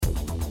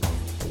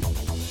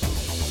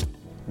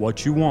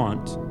what you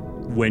want,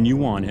 when you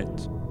want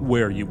it,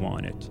 where you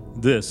want it.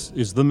 This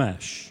is The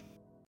Mesh.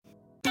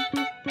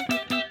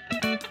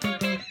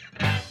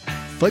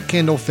 Foot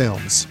Candle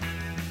Films.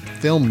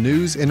 Film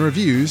news and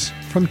reviews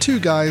from two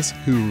guys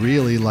who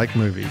really like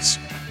movies.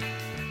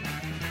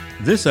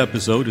 This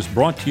episode is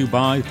brought to you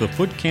by the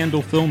Foot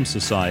Candle Film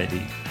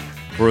Society.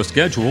 For a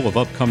schedule of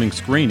upcoming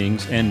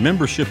screenings and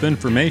membership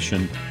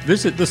information,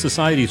 visit the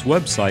Society's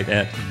website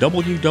at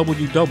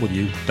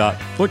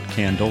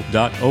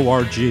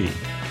www.footcandle.org.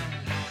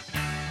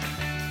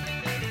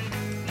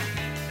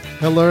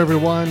 Hello,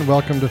 everyone.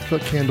 Welcome to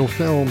Foot Candle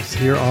Films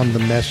here on the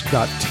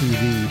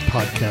Mesh.tv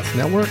podcast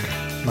network.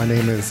 My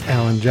name is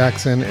Alan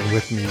Jackson, and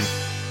with me,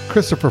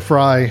 Christopher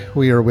Fry.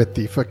 We are with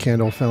the Foot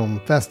Candle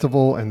Film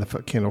Festival and the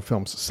Foot Candle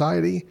Film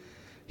Society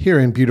here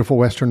in beautiful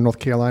Western North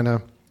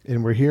Carolina,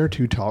 and we're here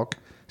to talk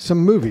some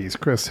movies.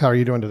 Chris, how are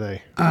you doing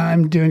today?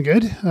 I'm doing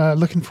good.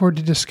 Looking forward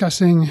to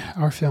discussing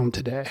our film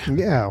today.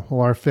 Yeah,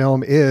 well, our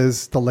film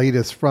is the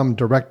latest from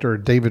director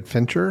David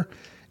Fincher.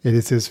 It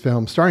is his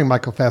film starring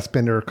Michael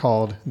Fassbender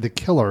called The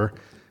Killer.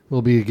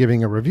 We'll be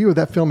giving a review of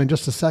that film in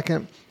just a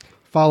second.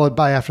 Followed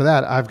by, after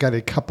that, I've got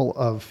a couple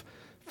of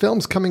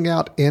films coming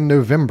out in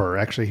November,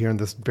 actually here in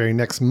this very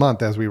next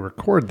month as we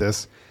record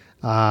this,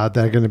 that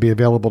are going to be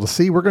available to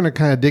see. We're going to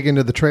kind of dig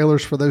into the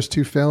trailers for those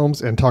two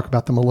films and talk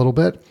about them a little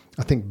bit.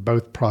 I think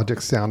both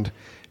projects sound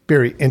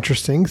very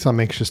interesting, so I'm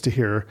anxious to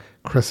hear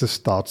Chris's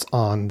thoughts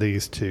on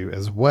these two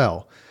as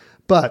well.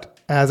 But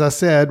as I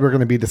said, we're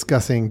going to be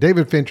discussing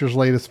David Fincher's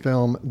latest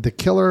film, The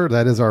Killer.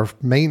 That is our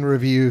main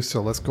review,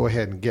 so let's go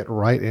ahead and get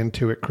right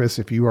into it, Chris,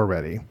 if you are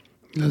ready.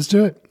 Let's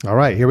do it. All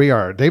right, here we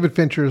are. David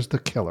Fincher's The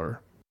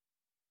Killer.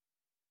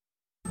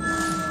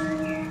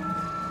 I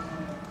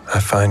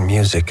find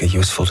music a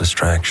useful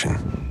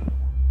distraction.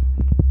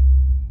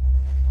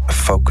 A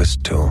focus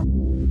tool.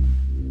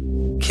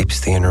 Keeps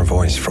the inner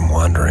voice from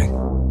wandering.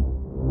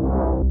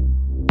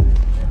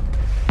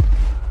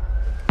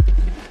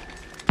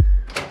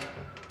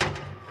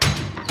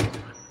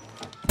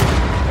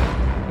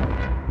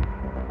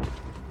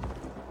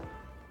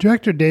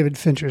 Director David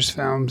Fincher's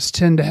films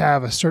tend to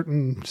have a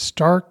certain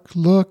stark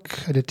look,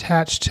 a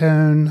detached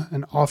tone,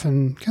 an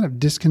often kind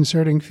of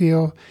disconcerting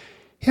feel.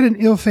 He had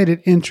an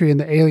ill-fated entry in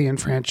the Alien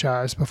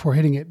franchise before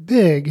hitting it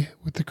big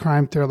with the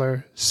crime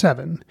thriller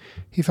Seven.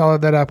 He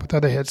followed that up with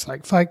other hits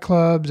like Fight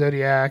Club,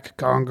 Zodiac,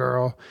 Gone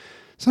Girl.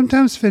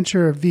 Sometimes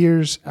Fincher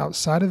veers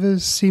outside of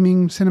his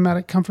seeming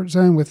cinematic comfort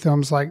zone with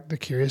films like The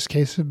Curious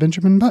Case of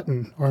Benjamin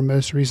Button, or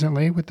most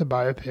recently with the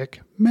biopic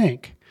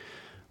Mank.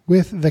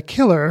 With The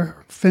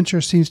Killer, Fincher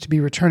seems to be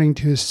returning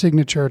to his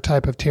signature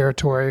type of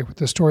territory with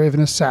the story of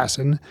an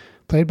assassin,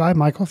 played by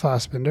Michael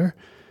Fassbender,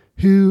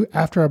 who,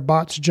 after a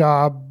botched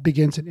job,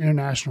 begins an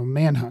international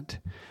manhunt.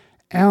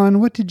 Alan,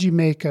 what did you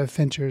make of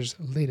Fincher's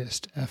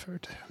latest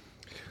effort?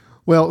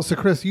 Well, so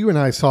Chris, you and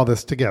I saw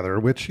this together,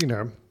 which,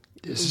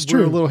 This is we're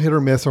true. a little hit or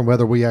miss on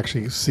whether we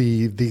actually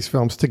see these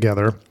films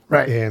together,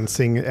 Right. And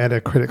seeing it at a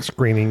critic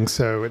screening.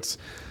 So it's,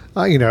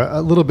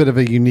 a little bit of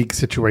a unique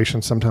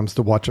situation sometimes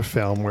to watch a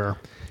film where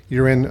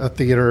you're in a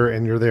theater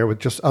and you're there with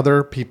just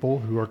other people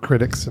who are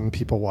critics and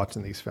people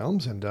watching these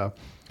films, and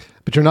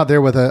but you're not there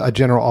with a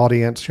general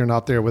audience. You're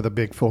not there with a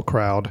big full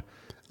crowd.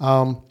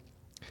 And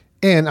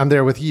I'm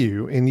there with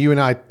you, and you and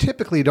I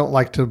typically don't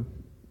like to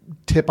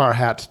tip our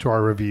hats to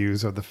our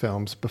reviews of the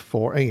films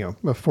before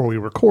we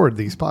record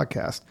these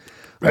podcasts.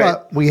 Right.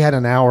 But we had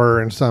an hour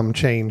and some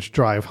change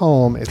drive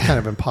home. It's kind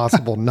of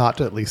impossible not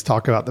to at least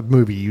talk about the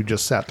movie you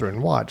just sat through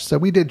and watched. So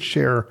we did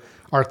share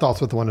our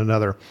thoughts with one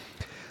another.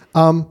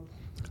 I'm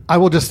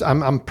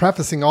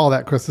prefacing all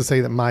that, Chris, to say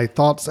that my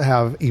thoughts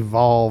have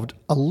evolved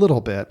a little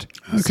bit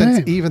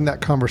since even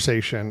that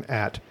conversation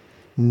at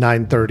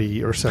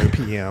 9:30 or so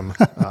p.m.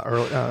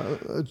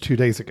 2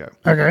 days ago.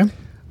 Okay.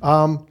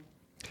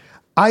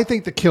 I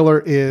think The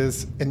Killer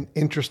is an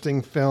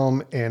interesting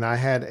film, and I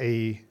had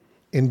a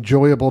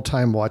enjoyable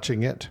time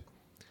watching it.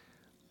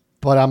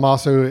 But I'm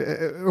also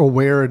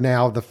aware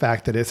now of the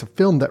fact that it's a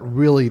film that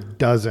really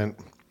doesn't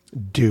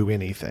do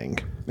anything.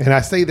 And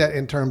I say that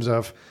in terms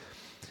of,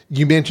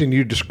 you mentioned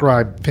you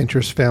described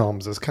Fincher's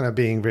films as kind of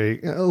being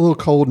a little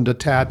cold and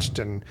detached,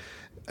 and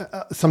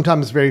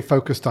sometimes very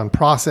focused on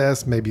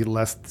process, maybe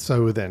less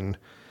so than,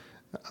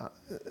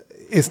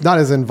 it's not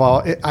as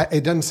involved.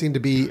 It doesn't seem to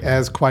be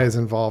quite as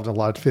involved in a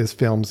lot of his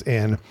films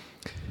in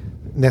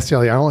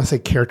necessarily, I don't want to say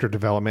character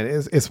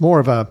development. It's more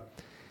of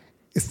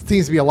it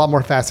seems to be a lot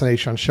more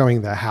fascination on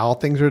showing the how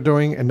things are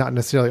doing and not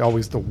necessarily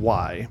always the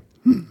why.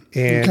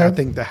 And I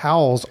think the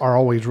hows are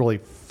always really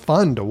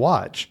fun to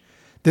watch.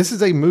 This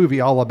is a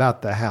movie all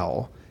about the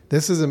how.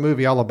 This is a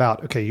movie all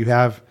about, okay, you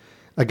have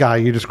a guy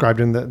you described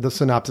in the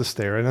synopsis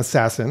there, an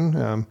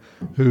assassin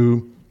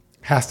who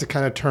has to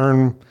kind of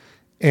turn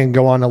and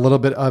go on a little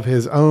bit of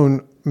his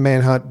own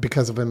manhunt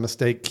because of a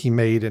mistake he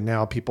made, and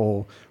now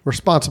people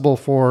responsible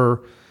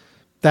for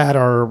that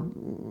are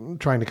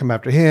trying to come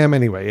after him.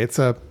 Anyway,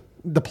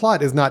 the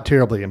plot is not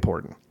terribly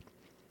important.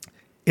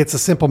 It's a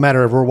simple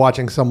matter of we're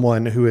watching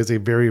someone who is a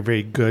very,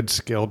 very good,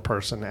 skilled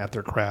person at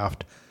their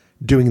craft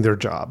doing their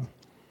job.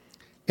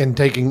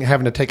 and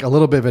having to take a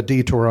little bit of a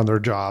detour on their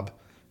job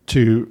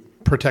to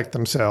protect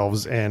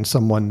themselves and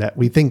someone that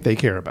we think they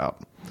care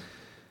about.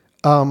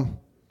 But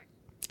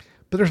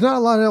there's not a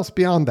lot else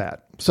beyond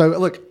that. So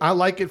look, I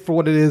like it for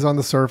what it is on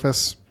the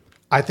surface.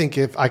 I think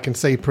if I can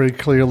say pretty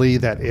clearly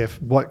that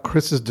if what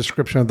Chris's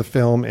description of the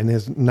film and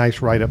his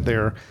nice write-up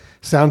there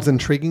sounds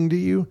intriguing to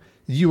you,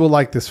 you will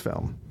like this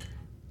film.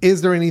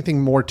 Is there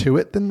anything more to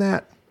it than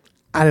that?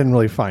 I didn't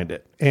really find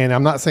it. And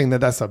I'm not saying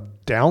that that's a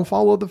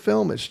downfall of the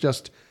film. It's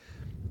just,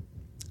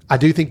 I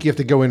do think you have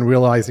to go in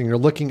realizing you're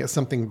looking at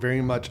something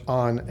very much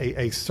on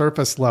a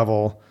surface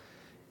level.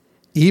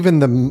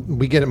 Even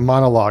we get a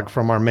monologue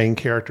from our main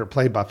character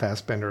played by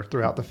Fassbender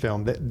throughout the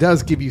film that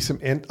does give you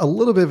a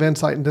little bit of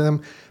insight into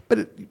them,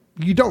 but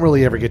you don't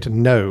really ever get to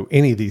know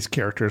any of these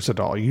characters at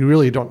all. You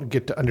really don't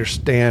get to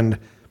understand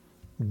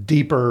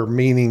deeper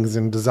meanings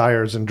and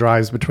desires and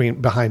drives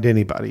behind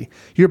anybody.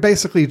 You're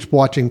basically just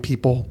watching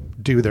people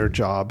do their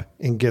job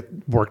and get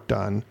work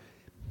done.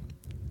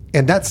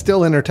 And that's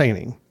still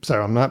entertaining.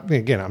 So I'm not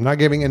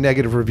giving a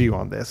negative review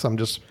on this.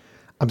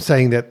 I'm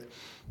saying that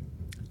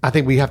I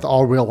think we have to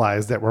all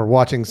realize that we're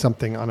watching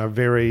something on a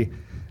very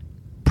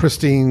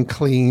pristine,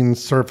 clean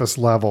surface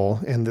level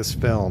in this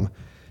film.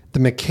 The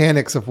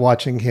mechanics of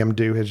watching him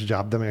do his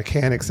job, the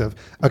mechanics of,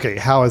 okay,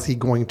 how is he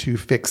going to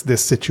fix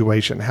this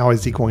situation? How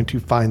is he going to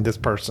find this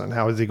person?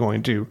 How is he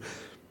going to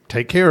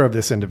take care of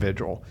this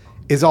individual?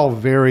 Is all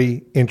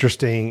very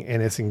interesting,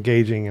 and it's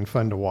engaging and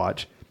fun to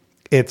watch.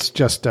 It's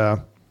just, there's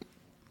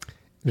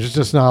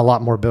just not a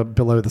lot more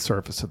below the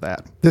surface of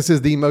that. This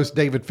is the most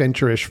David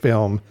Fincher-ish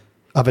film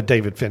of a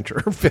David Fincher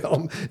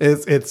film.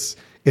 It's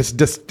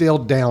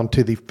distilled down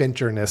to the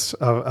Fincher-ness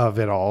of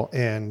it all.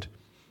 And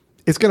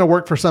it's going to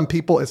work for some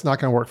people. It's not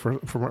going to work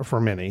for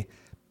many.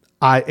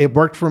 It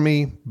worked for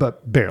me,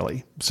 but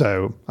barely.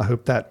 So I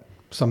hope that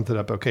summed it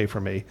up okay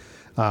for me.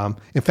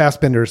 And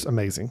Fassbender's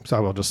amazing. So I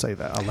will just say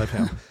that. I love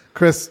him.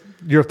 Chris,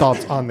 your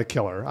thoughts on The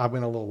Killer? I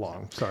went a little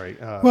long. Sorry.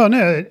 Well,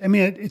 no, I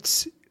mean,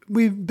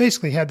 we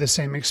basically had the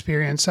same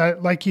experience. I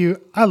liked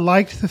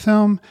the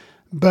film,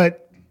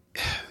 but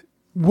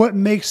what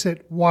makes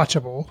it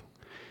watchable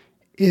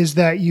is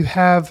that you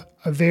have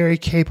a very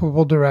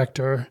capable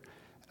director,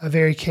 a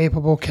very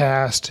capable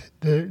cast,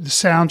 the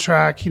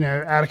soundtrack,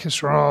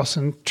 Atticus Ross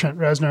and Trent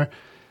Reznor,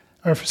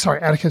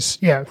 Atticus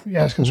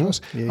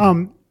Ross.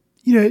 Yeah.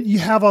 You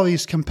have all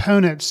these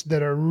components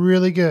that are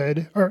really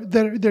good, or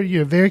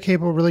they're very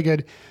capable, really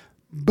good,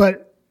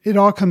 but it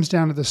all comes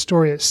down to the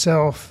story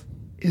itself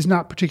is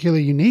not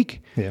particularly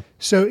unique. Yeah.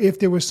 So if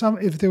there was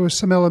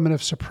some element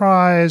of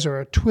surprise or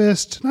a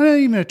twist, not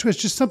even a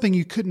twist, just something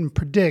you couldn't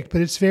predict,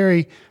 but it's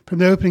very, from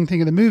the opening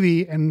thing of the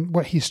movie and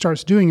what he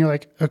starts doing, you're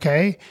like,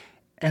 okay.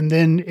 And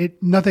then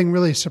nothing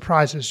really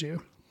surprises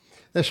you.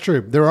 That's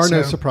true. There are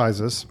no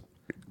surprises.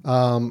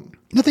 Not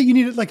that you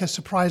needed like a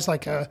surprise,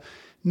 like a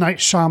Night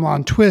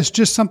Shyamalan twist,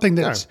 just something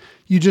that's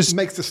it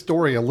makes the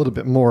story a little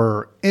bit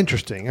more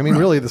interesting. I mean,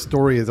 really, the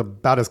story is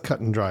about as cut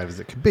and dry as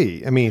it could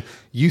be. I mean,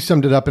 you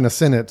summed it up in a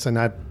sentence, and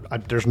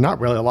there's not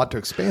really a lot to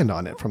expand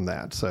on it from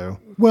that. So,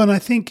 well, and I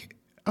think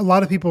a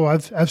lot of people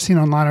I've seen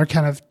online are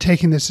kind of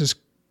taking this as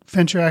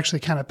Fincher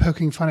actually kind of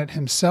poking fun at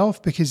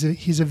himself, because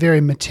he's a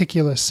very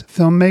meticulous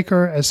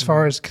filmmaker as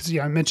far as, because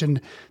I mentioned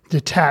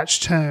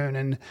detached tone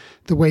and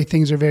the way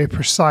things are very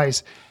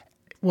precise.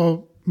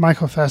 Well,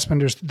 Michael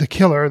Fassbender's The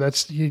Killer,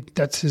 that's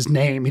his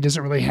name. He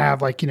doesn't really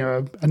have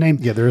a name.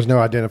 Yeah, there is no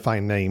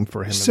identifying name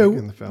for him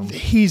in the film.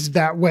 He's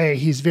that way.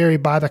 He's very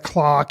by the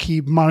clock.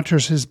 He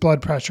monitors his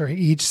blood pressure. He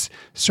eats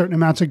certain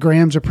amounts of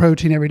grams of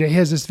protein every day. He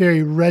has this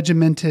very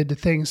regimented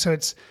thing. So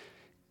it's,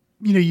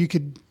 you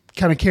could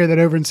kind of carry that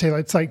over and say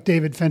it's like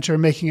David Fincher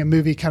making a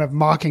movie kind of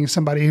mocking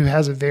somebody who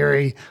has a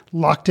very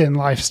locked in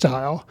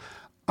lifestyle.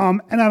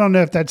 And I don't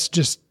know if that's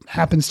just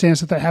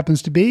happenstance that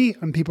happens to be,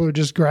 and people are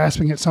just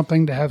grasping at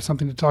something to have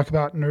something to talk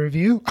about in a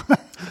review.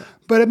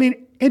 But I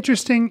mean,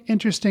 interesting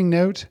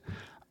note.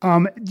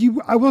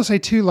 I will say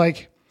too,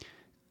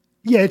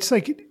 it's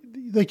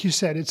like you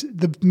said, it's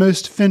the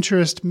most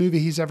Fincherist movie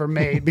he's ever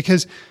made,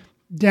 because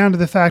down to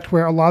the fact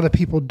where a lot of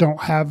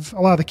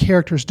the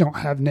characters don't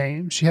have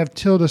names. You have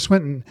Tilda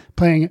Swinton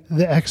playing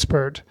the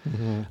expert.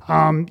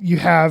 Mm-hmm. You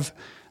have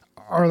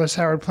Arliss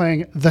Howard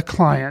playing the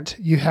client.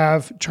 You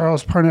have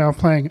Charles Parnell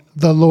playing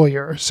the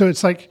lawyer. So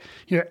it's like,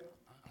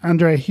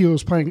 Andrea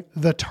Hughes playing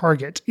the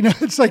target.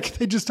 It's like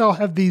they just all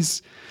have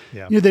these.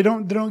 Yeah. They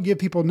don't give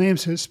people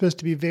names, so it's supposed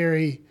to be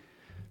very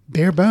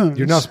bare bones.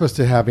 You're not supposed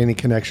to have any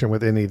connection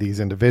with any of these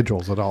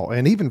individuals at all.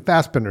 And even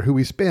Fassbender, who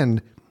we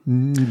spend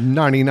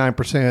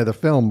 99% of the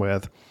film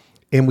with,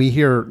 and we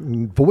hear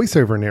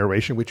voiceover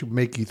narration, which would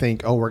make you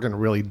think, oh, we're going to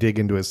really dig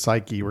into his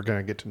psyche. We're going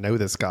to get to know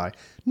this guy.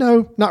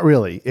 No, not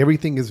really.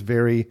 Everything is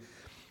his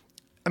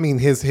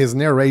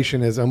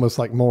narration is almost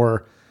like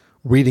more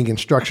reading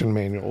instruction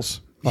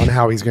manuals on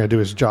how he's going to do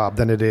his job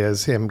than it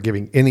is him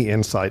giving any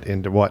insight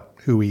into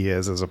who he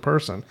is as a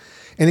person.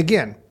 And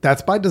again,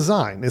 that's by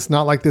design. It's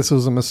not like this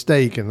was a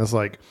mistake and it's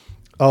like,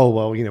 oh,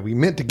 well, we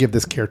meant to give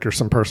this character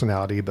some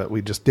personality, but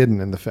we just didn't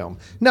in the film.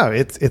 No,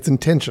 it's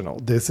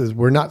intentional.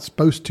 We're not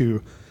supposed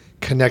to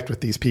connect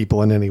with these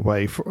people in any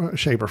way,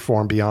 shape, or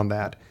form beyond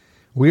that.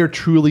 We are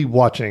truly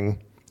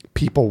watching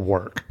people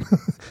work,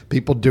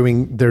 people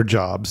doing their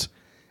jobs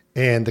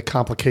and the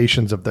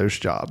complications of those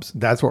jobs.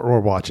 That's what we're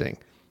watching.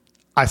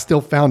 I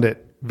still found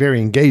it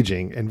very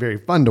engaging and very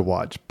fun to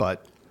watch,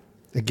 but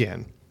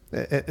again,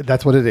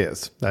 that's what it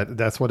is.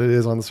 That's what it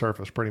is on the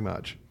surface, pretty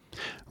much.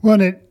 Well,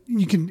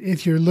 you can,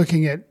 if you're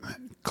looking at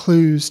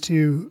clues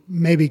to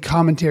maybe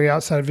commentary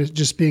outside of it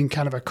just being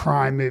kind of a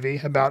crime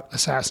movie about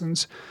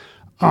assassins,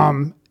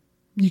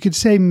 you could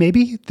say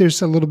maybe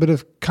there's a little bit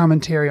of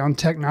commentary on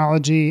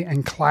technology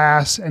and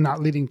class and not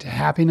leading to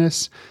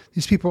happiness.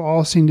 These people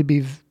all seem to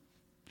be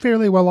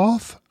fairly well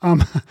off.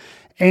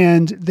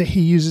 And that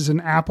he uses an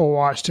Apple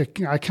Watch to,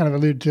 I kind of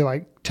alluded to,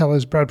 like tell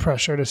his blood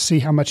pressure, to see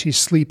how much he's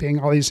sleeping,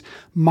 all these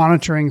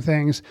monitoring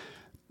things.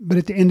 But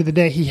at the end of the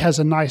day, he has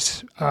a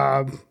nice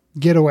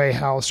getaway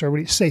house,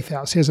 or safe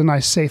house. He has a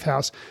nice safe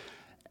house.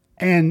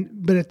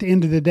 But at the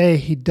end of the day,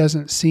 he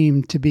doesn't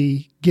seem to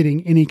be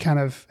getting any kind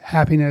of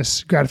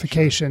happiness,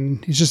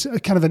 gratification. He's just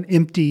kind of an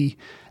empty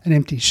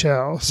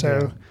shell.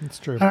 So it's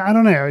true. I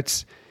don't know.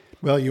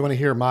 Well, you want to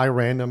hear my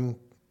random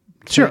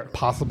sure take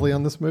possibly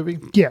on this movie?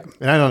 Yeah.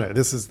 And I don't know.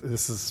 This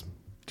is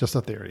just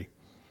a theory.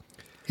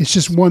 It's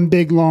just one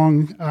big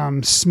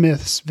long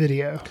Smiths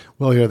video.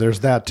 Well, yeah, there's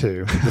that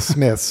too. The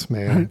Smiths,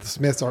 man. The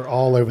Smiths are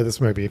all over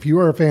this movie. If you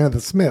are a fan of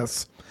the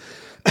Smiths,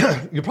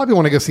 you probably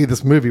want to go see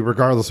this movie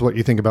regardless of what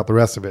you think about the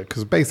rest of it,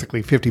 because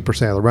basically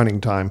 50% of the running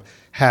time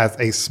has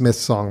a Smith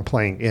song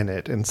playing in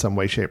it in some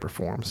way, shape, or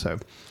form. So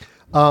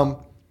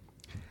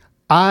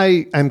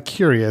I am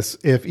curious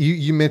if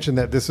you mentioned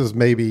that this is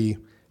maybe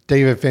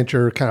David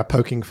Fincher kind of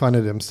poking fun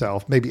at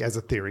himself, maybe as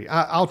a theory.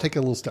 I'll take it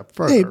a little step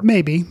further. Hey,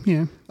 maybe,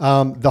 yeah.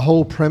 The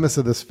whole premise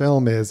of this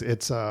film is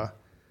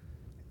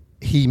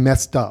he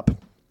messed up.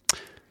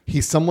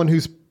 He's someone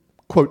who's,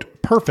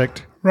 quote,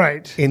 perfect.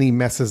 Right. And he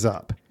messes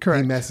up.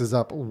 Correct. He messes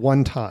up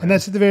one time. And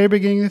that's at the very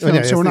beginning of the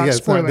film, so we're not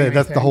spoiling anything.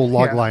 That's the whole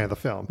log line of the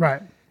film.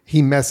 Right.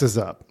 He messes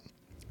up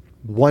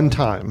one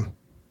time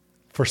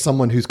for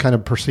someone who's kind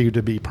of perceived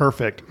to be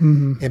perfect.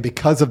 Mm-hmm. And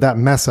because of that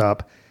mess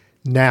up,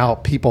 now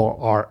people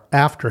are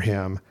after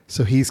him.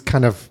 So he's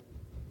kind of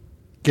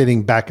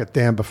getting back at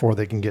them before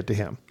they can get to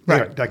him. Right.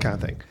 Anyway, that kind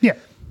of thing. Yeah.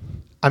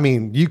 I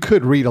mean, you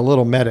could read a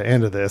little meta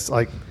into this.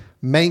 Like,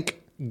 Mank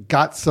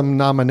got some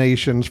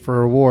nominations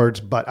for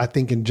awards, but I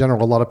think in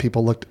general, a lot of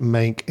people looked at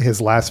Mank,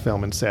 his last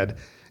film, and said,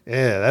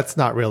 that's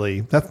not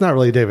really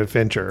David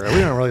Fincher. We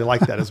don't really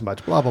like that as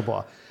much, blah, blah,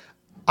 blah.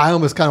 I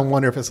almost kind of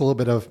wonder if it's a little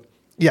bit of,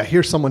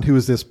 here's someone who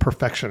is this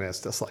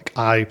perfectionist. It's like,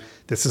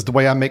 this is the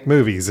way I make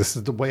movies. This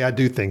is the way I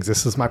do things.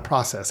 This is my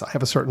process. I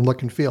have a certain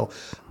look and feel.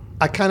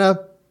 I kind of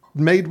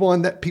made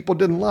one that people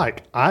didn't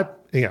like.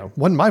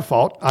 Wasn't my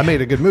fault. I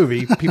made a good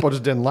movie. People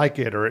just didn't like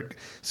it.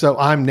 So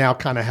I'm now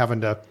kind of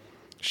having to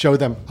show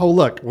them, oh,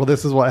 look, well,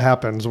 this is what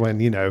happens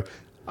when,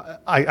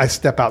 I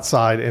step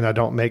outside and I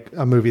don't make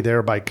a movie that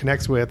everybody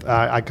connects with.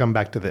 I come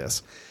back to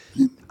this.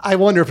 I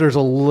wonder if there's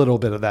a little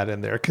bit of that in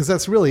there, because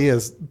that's really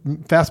is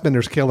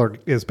Fassbender's Killer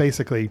is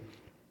basically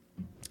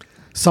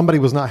somebody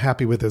was not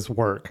happy with his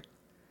work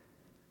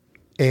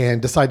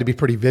and decided to be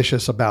pretty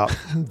vicious about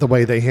the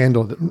way they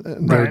handled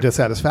their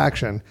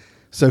dissatisfaction.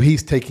 So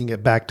he's taking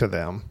it back to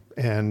them,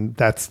 and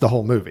that's the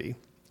whole movie.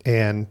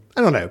 And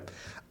I don't know.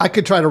 I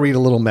could try to read a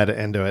little meta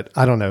into it.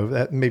 I don't know.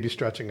 That may be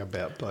stretching a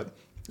bit, but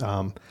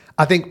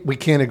I think we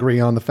can agree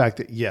on the fact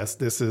that, yes,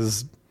 this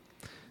is...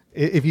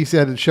 If you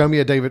said, show me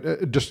a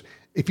David,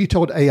 if you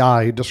told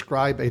AI,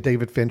 describe a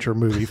David Fincher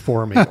movie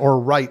for me or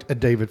write a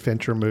David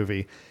Fincher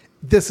movie,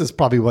 this is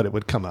probably what it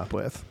would come up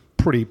with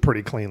pretty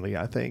cleanly,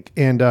 I think.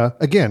 And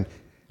again,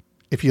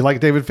 if you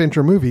like David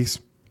Fincher movies,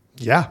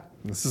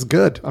 this is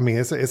good. I mean,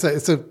 it's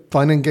a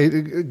fun and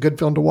good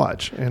film to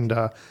watch. And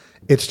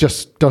it's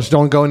just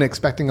don't go in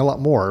expecting a lot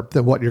more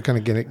than what you're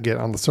going to get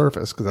on the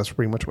surface, because that's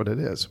pretty much what it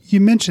is.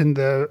 You mentioned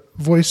the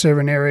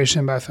voiceover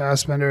narration by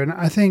Fassbender, and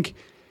I think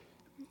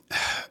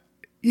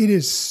it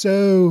is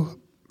so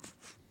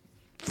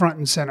front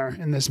and center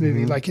in this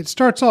movie. Mm-hmm. Like, it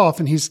starts off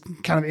and he's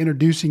kind of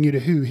introducing you to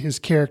who his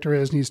character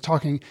is, and he's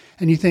talking,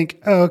 and you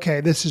think, oh, okay,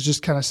 this is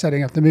just kind of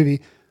setting up the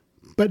movie.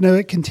 But no,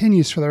 it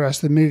continues for the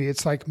rest of the movie.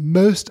 It's like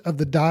most of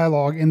the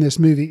dialogue in this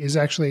movie is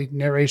actually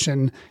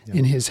narration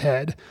in his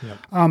head.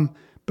 Yep.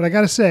 But I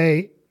got to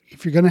say,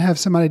 if you're going to have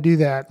somebody do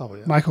that,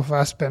 Michael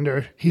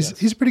Fassbender,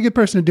 he's a pretty good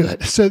person to do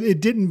it. So it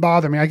didn't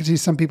bother me. I can see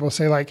some people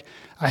say, like,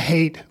 I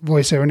hate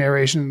voiceover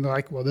narration. And they're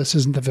like, well, this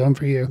isn't the film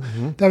for you.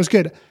 Mm-hmm. That was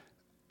good.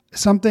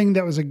 Something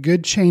that was a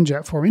good change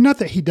up for me. Not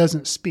that he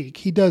doesn't speak.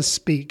 He does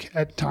speak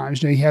at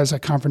times. He has a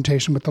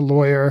confrontation with the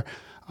lawyer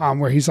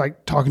where he's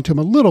like talking to him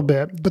a little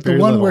bit. But the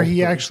one where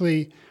he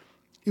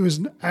it was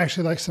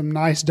actually like some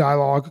nice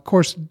dialogue. Of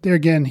course, there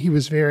again, he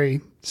was very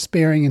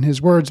sparing in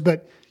his words,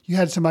 but you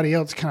had somebody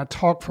else kind of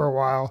talk for a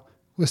while,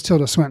 was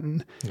Tilda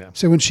Swinton. Yeah.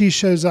 So when she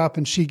shows up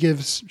and she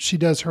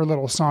does her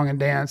little song and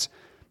dance,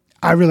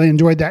 I really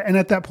enjoyed that. And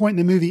at that point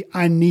in the movie,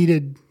 I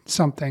needed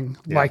something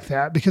like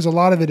that, because a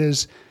lot of it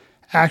is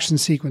action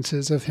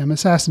sequences of him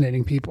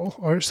assassinating people.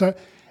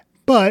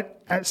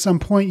 But at some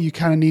point, you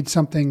kind of need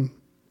something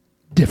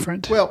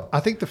different. Well, I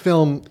think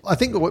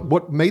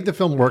what made the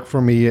film work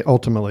for me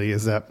ultimately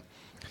is that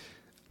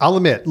I'll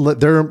admit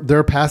there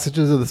are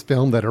passages of this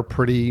film that are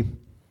pretty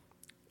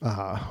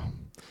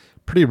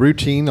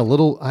routine, a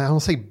little, I don't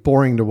say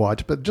boring to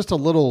watch, but just a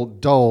little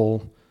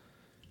dull.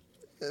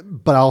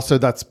 But also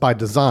that's by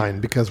design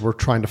because we're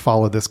trying to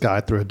follow this guy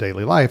through a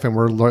daily life, and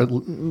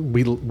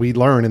we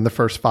learn in the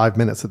first 5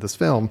 minutes of this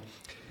film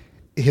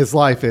his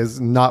life is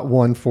not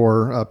one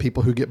for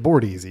people who get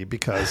bored easy,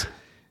 because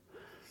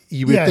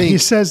you would think he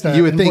says that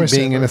you would think voiceover,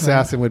 being an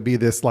assassin would be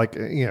this like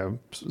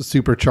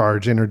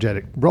supercharged,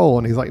 energetic role,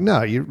 and he's like,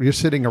 no, you're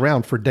sitting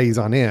around for days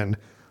on end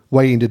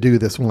waiting to do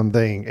this one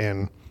thing,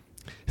 and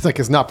it's like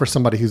it's not for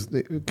somebody who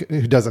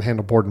doesn't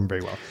handle boredom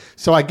very well.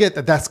 So I get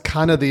that that's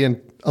kind of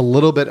a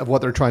little bit of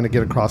what they're trying to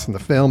get across in the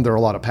film. There are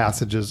a lot of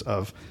passages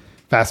of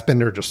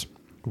Fassbender just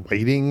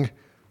waiting,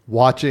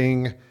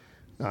 watching.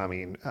 I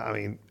mean,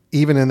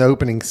 even in the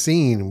opening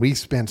scene, we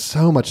spend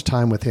so much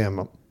time with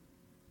him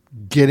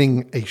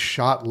getting a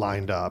shot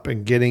lined up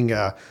and getting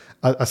a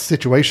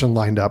situation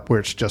lined up where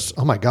it's just,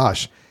 oh my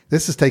gosh,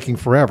 this is taking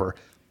forever.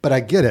 But I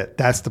get it.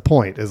 That's the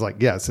point. Is like,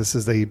 yes, this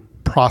is a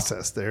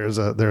process.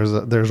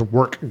 There's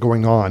work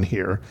going on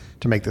here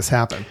to make this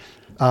happen.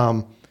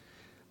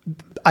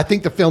 I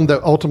think the film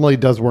that ultimately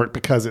does work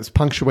because it's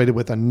punctuated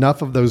with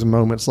enough of those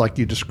moments, like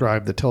you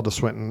described, the Tilda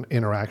Swinton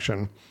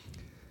interaction,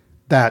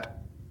 that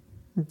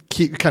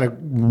keep kind of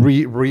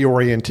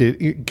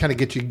reoriented, kind of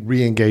get you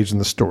re-engaged in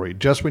the story.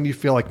 Just when you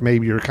feel like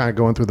maybe you're kind of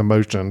going through the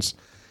motions,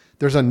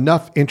 there's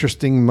enough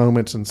interesting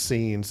moments and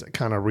scenes that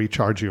kind of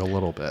recharge you a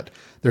little bit.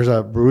 There's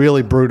a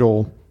really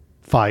brutal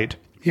fight.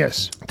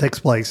 Yes. Takes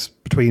place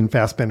between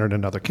Fassbender and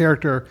another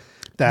character.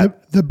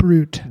 That the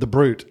brute,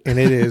 and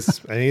it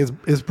is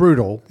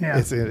brutal. Yeah.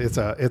 It's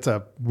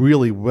a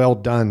really well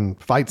done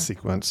fight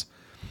sequence.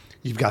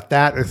 You've got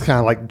that. It's kind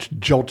of like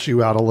jolts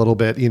you out a little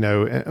bit,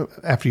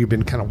 after you've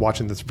been kind of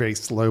watching this very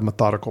slow,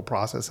 methodical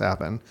process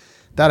happen.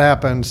 That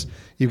happens.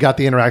 You've got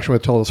the interaction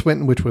with Tilda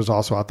Swinton, which was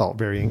also, I thought,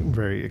 very,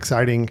 very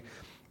exciting.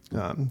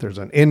 There's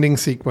an ending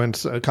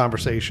sequence, a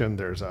conversation.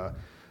 There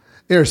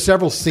are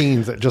several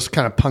scenes that just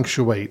kind of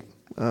punctuate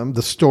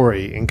the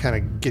story and kind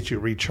of get you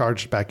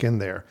recharged back in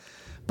there.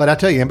 But I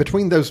tell you, in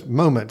between those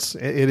moments,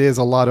 it is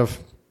a lot of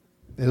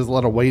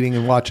waiting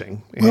and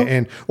watching,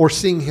 or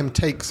seeing him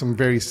take some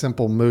very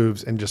simple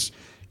moves, and just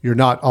you're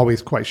not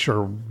always quite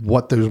sure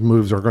what those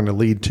moves are going to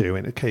lead to,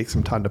 and it takes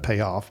some time to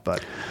pay off.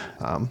 But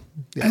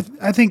yeah.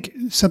 I think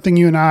something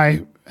you and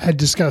I had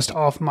discussed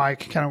off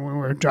mic, kind of when we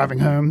were driving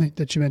home,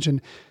 that you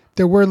mentioned,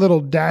 there were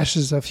little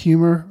dashes of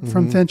humor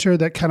from Fincher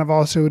that kind of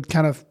also would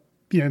kind of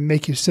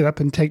make you sit up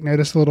and take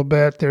notice a little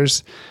bit.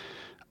 There's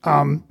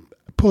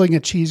pulling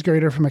a cheese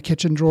grater from a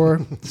kitchen drawer.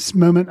 This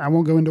moment, I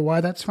won't go into why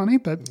that's funny,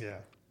 but Yeah.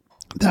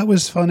 that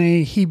was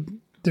funny.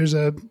 There's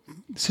a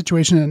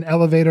situation in an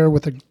elevator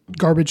with a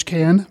garbage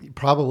can.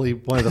 Probably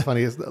one of the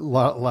funniest,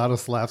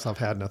 loudest laughs I've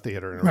had in a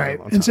theater in a Right.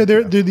 long And time. so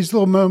there are these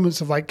little moments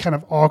of like kind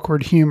of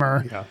awkward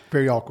humor. Yeah,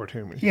 very awkward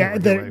humor. Yeah,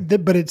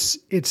 but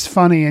it's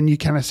funny, and you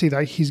kind of see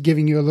that he's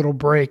giving you a little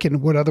break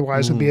in what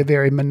otherwise would be a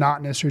very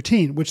monotonous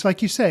routine, which,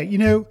 like you say,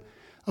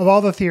 of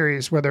all the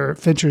theories, whether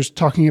Fincher's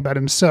talking about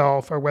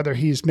himself or whether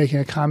he's making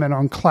a comment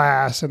on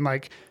class and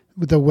like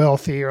with the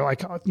wealthy or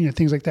like,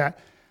 things like that.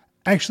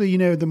 Actually,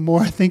 the more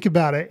I think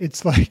about it,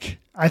 it's like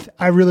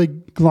I really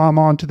glom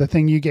on to the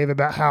thing you gave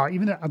about how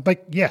even though I'm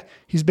like, yeah,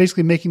 he's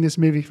basically making this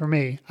movie for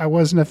me. I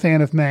wasn't a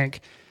fan of Mank.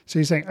 So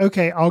he's saying,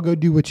 okay, I'll go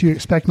do what you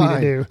expect me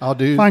to do. I'll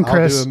do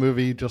a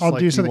movie just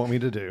like you want me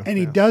to do. And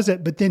he does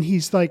it, but then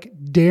he's like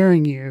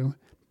daring you,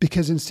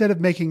 because instead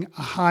of making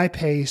a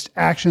high-paced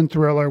action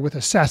thriller with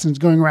assassins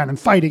going around and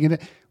fighting,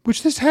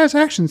 which this has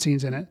action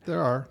scenes in it.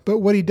 There are. But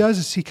what he does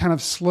is he kind of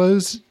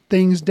slows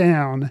things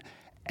down,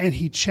 and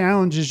he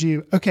challenges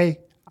you. Okay,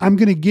 I'm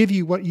going to give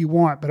you what you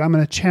want, but I'm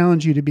going to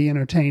challenge you to be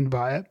entertained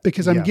by it,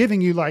 because I'm giving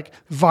you like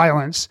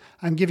violence.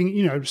 I'm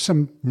giving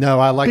some. No,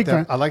 I like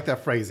that. I like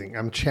that phrasing.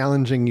 I'm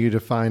challenging you to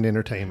find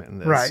entertainment in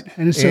this. Right.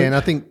 And I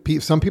think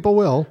some people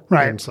will,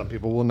 right, and some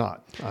people will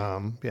not.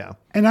 Yeah.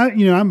 And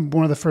I'm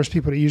one of the first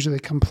people to usually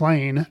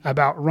complain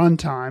about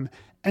runtime.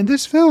 And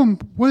this film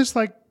was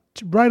like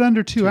right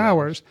under 2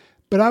 hours,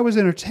 but I was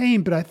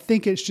entertained. But I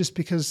think it's just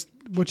because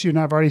what you and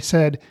I've already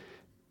said,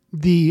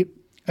 the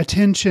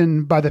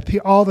attention by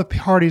all the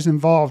parties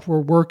involved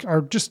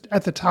are just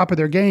at the top of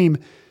their game.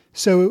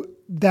 So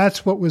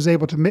that's what was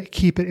able to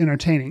keep it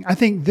entertaining. I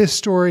think this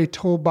story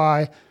told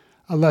by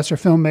a lesser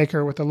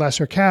filmmaker with a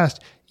lesser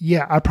cast,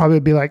 I'd probably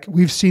be like,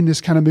 we've seen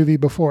this kind of movie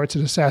before. It's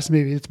an assassin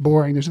movie. It's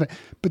boring.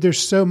 But there's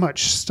so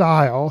much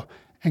style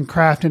and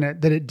craft in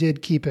it that it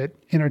did keep it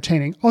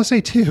entertaining. I'll say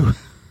too,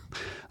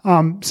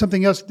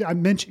 something else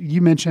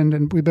you mentioned,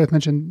 and we both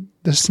mentioned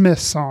the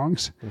Smiths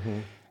songs. Mm-hmm.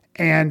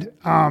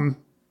 And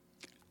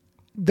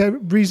the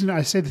reason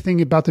I say the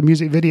thing about the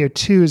music video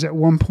too is at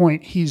one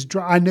point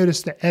I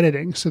noticed the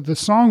editing. So the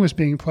song was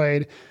being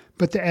played,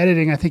 but the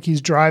editing, I think he's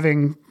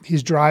driving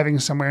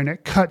somewhere and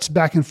it cuts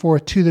back and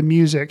forth to the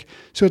music.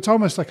 So it's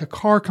almost like a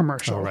car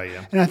commercial. Oh, right,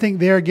 yeah. And I think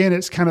there again,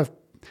 it's kind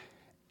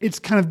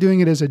of doing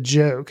it as a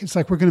joke. It's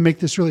like, we're going to make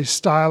this really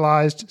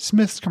stylized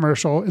Smith's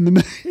commercial in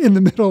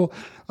the middle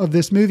of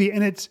this movie.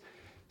 And it's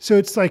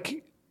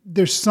like,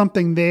 there's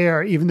something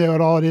there, even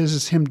though all it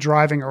is him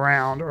driving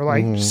around or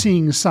like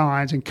seeing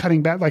signs and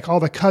cutting back, like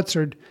all the cuts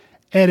are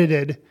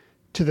edited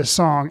to the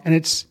song. And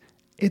it's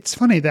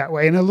funny that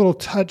way. And a little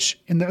touch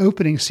in the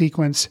opening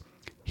sequence,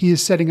 he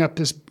is setting up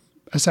this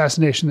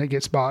assassination that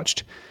gets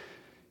botched.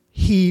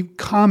 He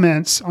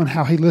comments on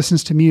how he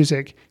listens to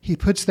music. He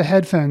puts the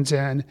headphones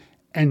in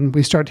and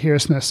we start to hear a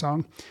Smith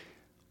song.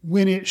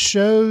 When it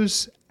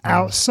shows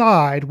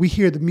outside, we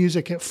hear the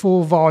music at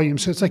full volume.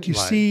 So it's like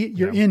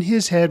you're in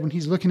his head when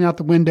he's looking out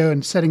the window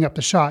and setting up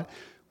the shot.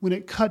 When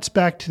it cuts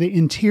back to the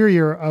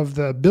interior of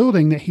the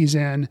building that he's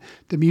in,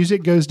 the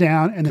music goes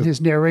down and then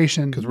his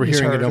narration. Because we're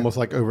hearing it almost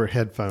like over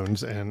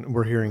headphones and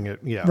we're hearing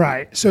it. Yeah.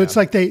 Right. So it's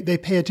like they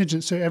pay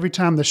attention. So every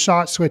time the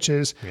shot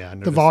switches,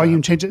 the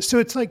volume changes. So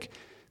it's like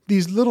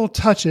these little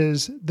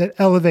touches that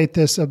elevate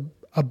this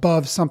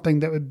above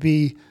something that would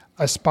be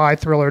a spy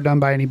thriller done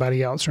by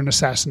anybody else or an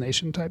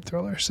assassination type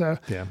thriller. So,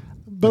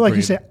 but like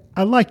you said,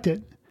 I liked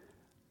it,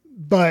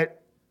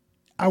 but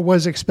I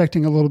was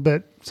expecting a little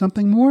bit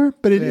something more,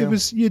 but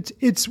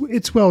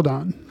it's well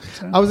done.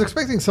 So. I was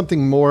expecting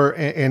something more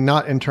and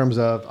not in terms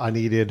of I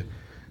needed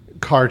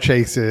car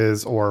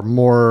chases or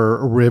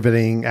more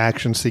riveting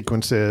action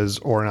sequences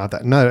or not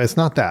that. No, it's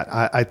not that.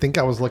 I think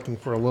I was looking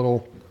for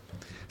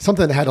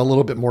something that had a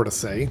little bit more to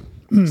say.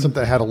 Something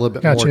that had a little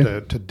bit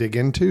more to dig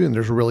into, and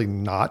there's really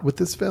not with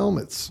this film.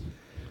 It's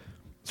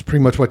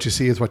pretty much what you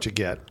see is what you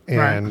get,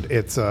 and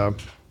it's I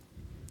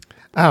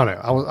don't know.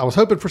 I was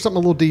hoping for something a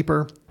little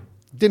deeper,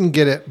 didn't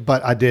get it,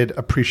 but I did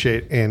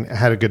appreciate and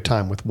had a good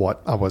time with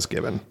what I was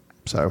given.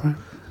 So,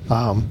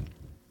 got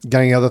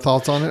any other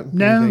thoughts on it?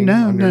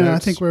 No. I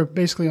think we're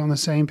basically on the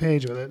same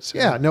page with it. So.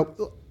 Yeah,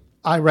 no,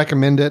 I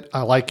recommend it.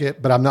 I like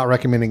it, but I'm not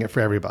recommending it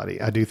for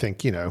everybody. I do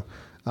think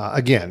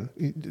again,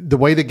 the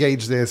way to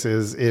gauge this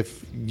is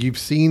if you've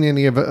seen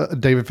any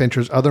of David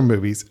Fincher's other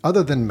movies,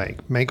 other than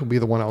Mank. Mank will be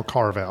the one I'll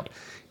carve out.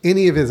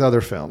 Any of his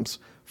other films,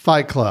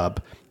 Fight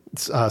Club,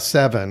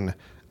 Seven.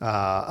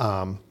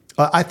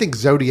 I think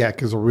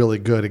Zodiac is a really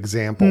good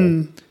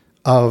example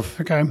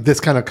of this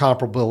kind of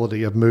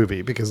comparability of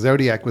movie, because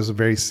Zodiac was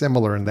very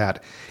similar in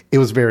that it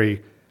was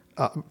very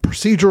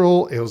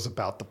procedural. It was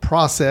about the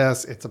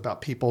process. It's about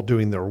people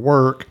doing their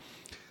work.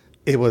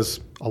 It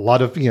was a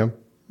lot of,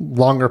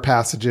 longer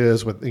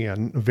passages with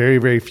very,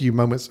 very few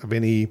moments of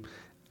any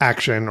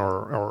action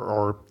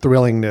or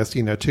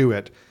thrillingness to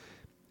it.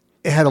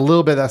 It had a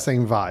little bit of that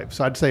same vibe.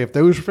 So I'd say if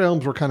those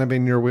films were kind of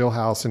in your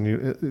wheelhouse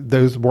and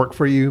those work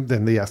for you,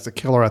 then yes, The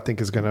Killer I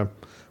think is going to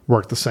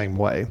work the same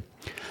way.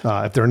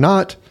 If they're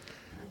not,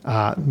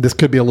 this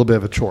could be a little bit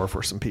of a chore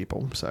for some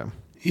people. So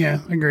yeah,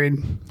 agreed.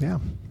 Yeah.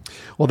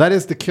 Well, that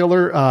is The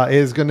Killer.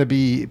 Is going to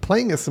be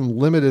playing at some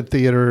limited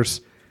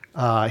theaters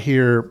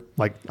here,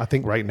 like I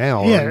think right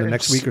now, or in the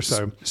next week or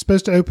so.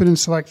 Supposed to open in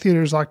select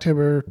theaters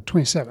October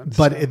 27th.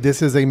 But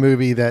this is a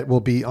movie that will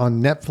be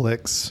on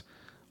Netflix.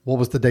 What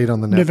was the date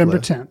on the Netflix? November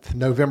 10th.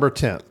 November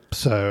 10th.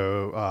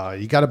 So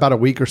you got about a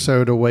week or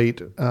so to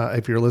wait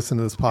if you're listening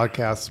to this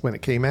podcast when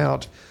it came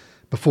out,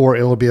 before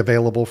it will be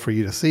available for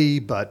you to see.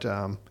 But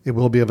it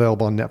will be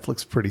available on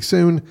Netflix pretty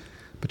soon.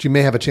 But you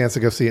may have a chance to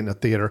go see it in a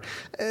theater.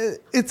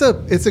 It's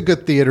a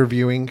good theater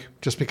viewing,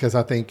 just because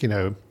I think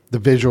the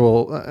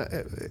visual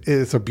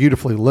is a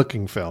beautifully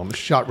looking film. It's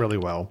shot really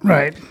well.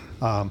 Right.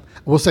 I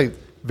will say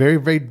very,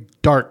 very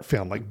dark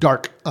film, like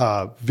dark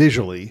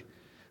visually.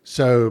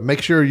 So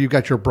make sure you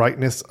got your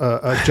brightness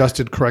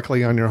adjusted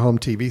correctly on your home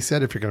TV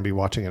set if you're going to be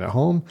watching it at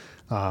home.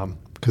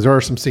 Because there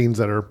are some scenes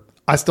that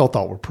I still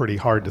thought were pretty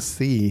hard to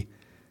see,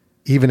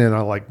 even in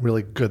a like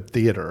really good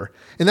theater.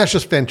 And that's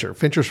just Fincher.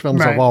 Fincher's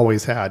films have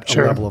always had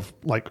a level of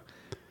like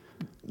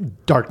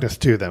darkness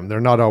to them.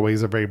 They're not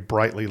always a very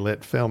brightly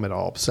lit film at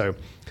all. So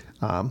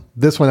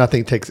this one I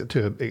think takes it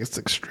to its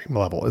extreme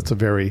level. It's a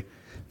very,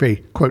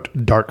 very quote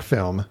dark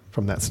film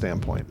from that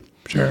standpoint.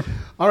 Sure.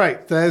 All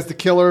right. That is The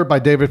Killer by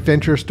David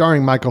Fincher,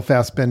 starring Michael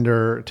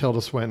Fassbender,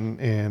 Tilda Swinton,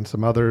 and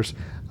some others.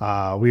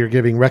 We are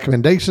giving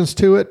recommendations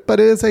to it, but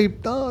it is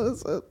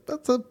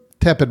that's a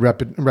tepid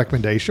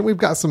recommendation. We've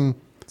got some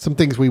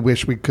things we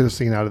wish we could have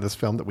seen out of this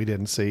film that we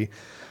didn't see.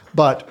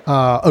 But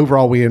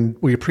overall,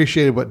 we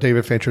appreciated what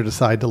David Fincher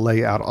decided to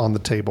lay out on the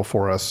table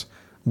for us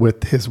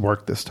with his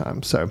work this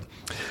time. So,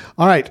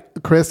 all right,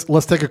 Chris,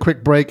 let's take a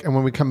quick break. And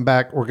when we come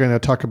back, we're going to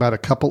talk about a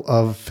couple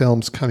of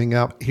films coming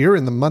up here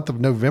in the month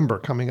of November,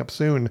 coming up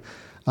soon,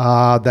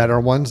 that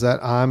are ones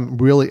that I'm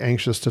really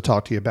anxious to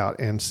talk to you about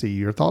and see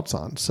your thoughts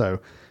on. So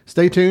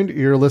stay tuned.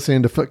 You're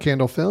listening to Foot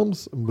Candle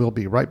Films. We'll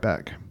be right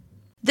back.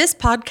 This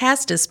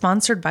podcast is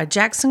sponsored by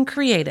Jackson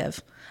Creative,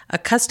 a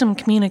custom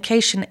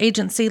communication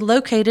agency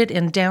located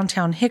in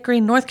downtown Hickory,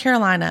 North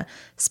Carolina,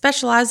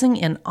 specializing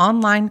in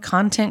online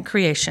content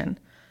creation.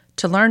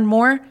 To learn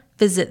more,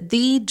 visit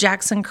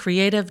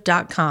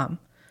thejacksoncreative.com.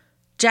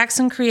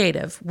 Jackson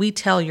Creative, we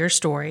tell your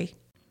story.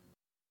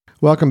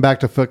 Welcome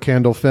back to Foot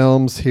Candle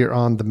Films here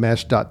on the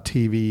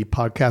Mesh.tv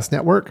podcast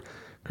network.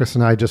 Chris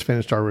and I just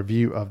finished our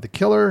review of The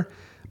Killer,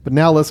 but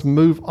now let's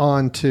move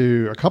on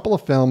to a couple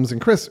of films. And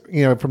Chris,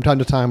 from time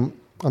to time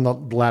on the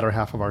latter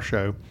half of our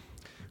show,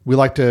 we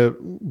like to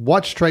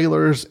watch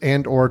trailers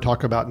and or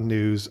talk about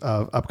news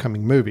of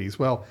upcoming movies.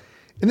 Well,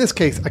 in this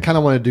case, I kind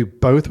of want to do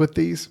both with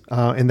these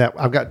in that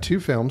I've got two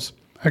films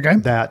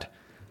that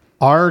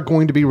are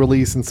going to be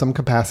released in some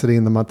capacity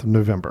in the month of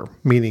November,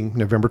 meaning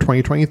November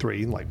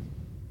 2023, like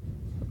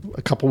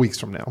a couple weeks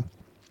from now.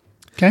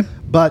 Okay.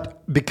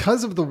 But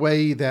because of the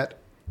way that,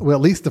 well,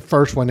 at least the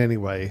first one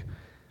anyway,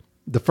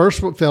 the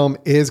first film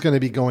is going to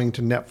be going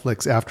to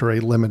Netflix after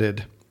a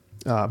limited,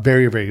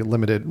 very, very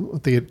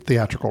limited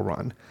theatrical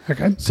run.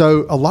 Okay.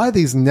 So a lot of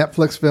these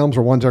Netflix films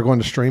or ones that are going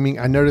to streaming,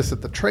 I noticed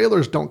that the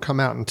trailers don't come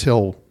out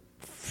until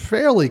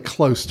fairly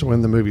close to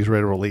when the movie's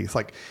ready to release.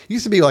 Like, it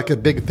used to be like a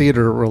big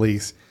theater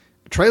release.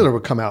 Trailer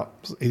would come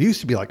out. It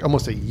used to be like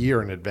almost a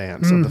year in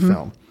advance of the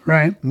film.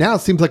 Right. Now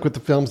it seems like with the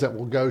films that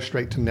will go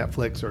straight to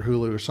Netflix or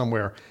Hulu or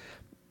somewhere,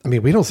 I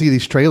mean, we don't see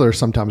these trailers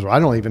sometimes, or I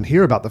don't even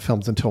hear about the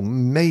films until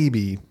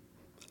maybe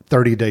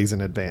 30 days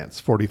in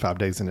advance, 45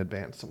 days in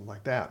advance, something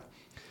like that.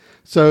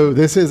 So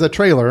this is a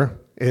trailer.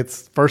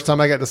 It's first time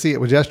I got to see it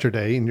was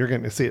yesterday, and you're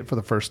getting to see it for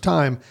the first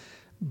time.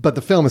 But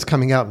the film is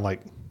coming out in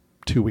like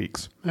 2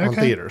 weeks on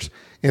theaters.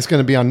 It's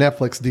going to be on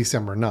Netflix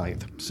December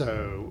 9th.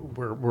 So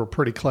we're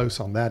pretty close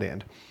on that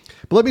end.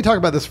 But let me talk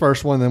about this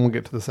first one, then we'll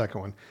get to the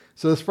second one.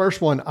 So this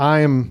first one,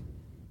 I'm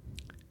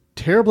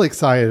terribly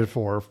excited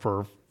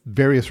for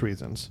various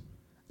reasons.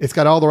 It's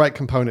got all the right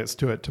components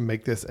to it to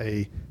make this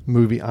a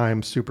movie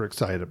I'm super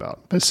excited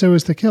about. But so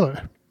is The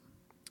Killer.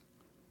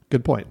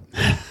 Good point.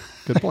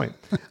 Good point.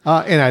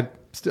 And I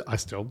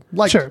still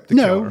like Sure. The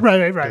Killer. Right.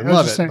 Didn't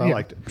love it, but I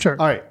liked it. Sure.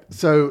 All right.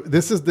 So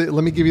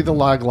let me give you the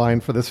log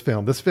line for this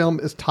film. This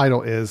film's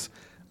title is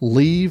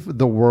Leave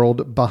the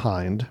World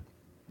Behind.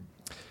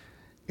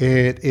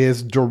 It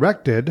is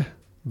directed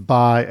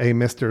by a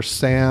Mr.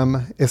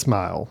 Sam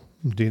Esmail.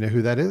 Do you know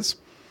who that is?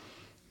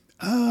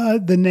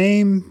 The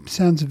name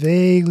sounds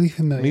vaguely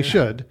familiar. He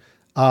should.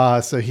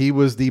 So he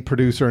was the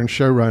producer and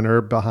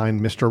showrunner behind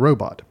Mr.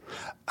 Robot.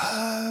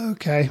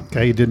 Okay.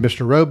 Okay, he did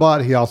Mr.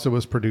 Robot. He also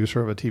was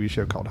producer of a TV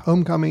show called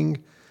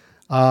Homecoming.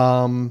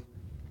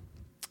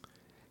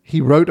 He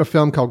wrote a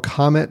film called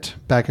Comet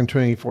back in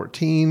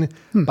 2014,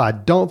 but I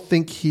don't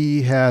think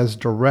he has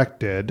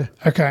directed.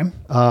 Okay.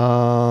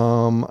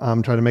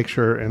 I'm trying to make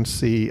sure and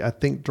see. I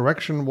think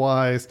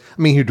direction-wise,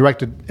 he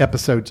directed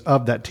episodes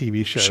of that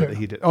TV show that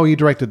he did. Oh, he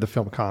directed the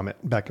film Comet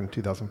back in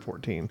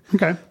 2014.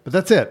 Okay. But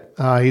that's it.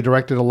 He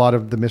directed a lot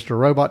of the Mr.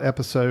 Robot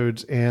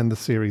episodes and the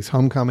series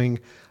Homecoming.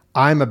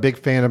 I'm a big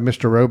fan of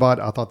Mr. Robot.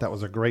 I thought that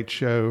was a great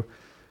show.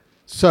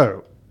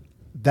 So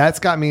that's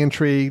got me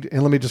intrigued.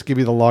 And let me just give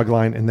you the log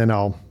line, and then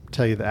I'll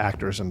tell you the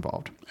actors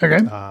involved. Okay.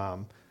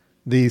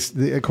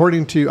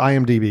 According to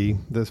IMDb,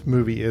 this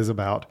movie is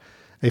about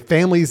a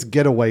family's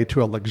getaway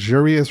to a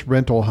luxurious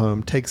rental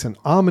home takes an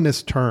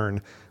ominous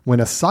turn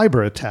when a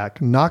cyber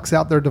attack knocks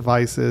out their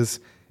devices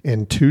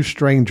and two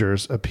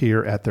strangers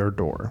appear at their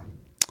door.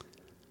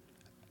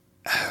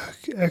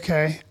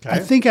 Okay. I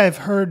think I've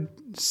heard.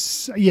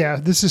 Yeah,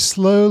 this is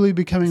slowly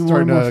becoming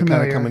more and more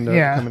familiar. Come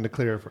into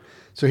clear.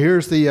 So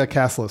here's the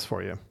cast list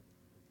for you.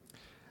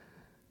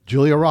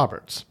 Julia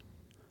Roberts,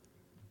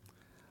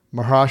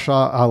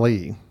 Mahershala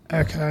Ali,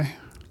 Okay.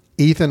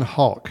 Ethan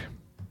Hawke,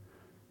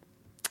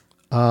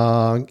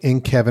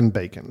 and Kevin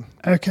Bacon.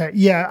 Okay.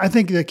 Yeah, I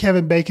think the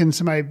Kevin Bacon,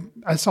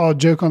 I saw a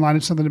joke online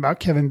of something about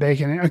Kevin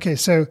Bacon. Okay,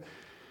 so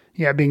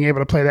yeah, being able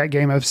to play that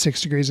game of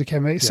 6 Degrees of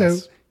Kevin Bacon.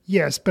 Yes. So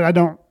yes, but I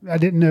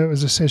didn't know it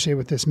was associated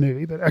with this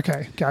movie, but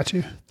okay, got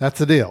you. That's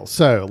the deal.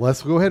 So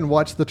let's go ahead and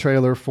watch the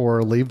trailer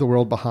for Leave the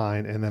World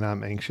Behind, and then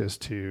I'm anxious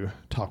to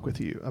talk with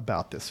you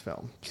about this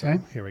film. Okay. So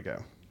here we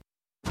go.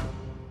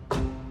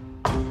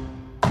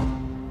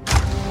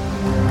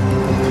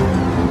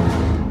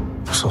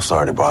 So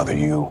sorry to bother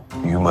you.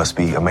 You must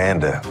be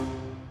Amanda.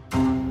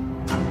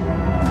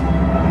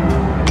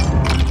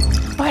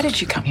 Why did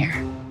you come here?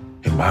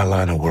 In my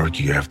line of work,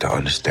 you have to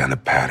understand the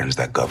patterns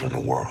that govern the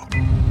world.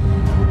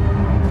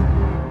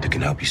 That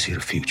can help you see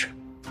the future.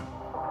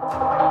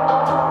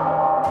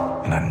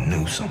 And I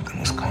knew something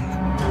was coming.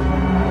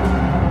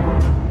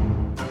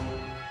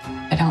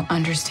 I don't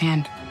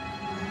understand.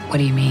 What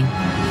do you mean?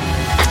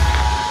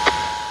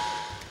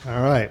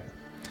 All right.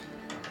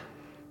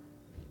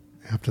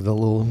 After the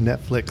little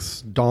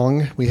Netflix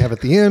dong we have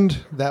at the end,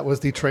 that was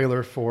the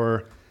trailer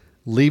for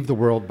Leave the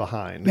World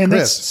Behind. Man,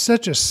 Chris, that's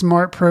such a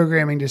smart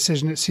programming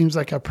decision. It seems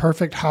like a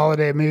perfect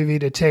holiday movie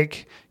to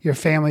take your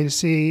family to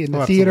see in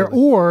the theater,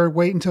 or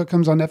wait until it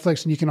comes on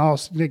Netflix and you can all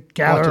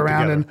gather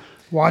around and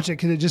watch it,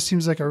 because it just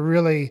seems like a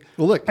really...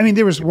 Well, look, I mean,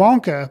 there was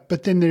Wonka,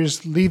 but then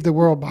there's Leave the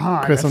World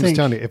Behind. Chris, I'm just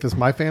telling you, if it's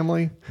my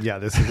family, yeah,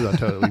 this is a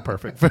totally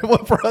perfect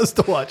film for us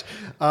to watch.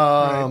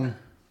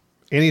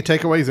 Any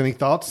takeaways, any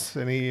thoughts,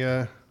 any...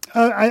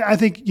 I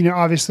think,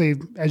 obviously,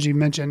 as you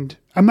mentioned,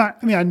 I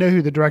know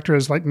who the director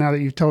is, like, now that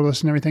you've told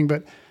us and everything,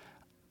 but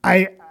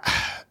I'm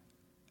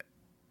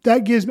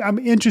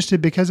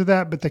interested because of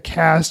that, but the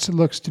cast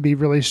looks to be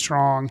really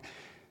strong.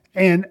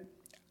 And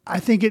I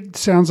think it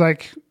sounds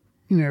like,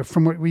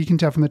 from what we can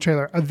tell from the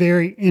trailer, a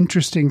very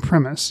interesting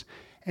premise.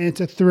 And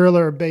it's a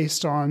thriller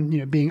based on,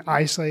 being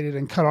isolated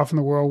and cut off in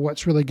the world,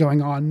 what's really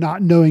going on,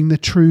 not knowing the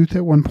truth.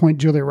 At one point,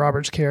 Julia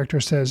Roberts' character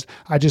says,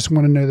 I just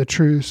want to know the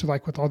truth. So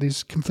like with all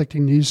these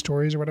conflicting news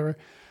stories or whatever.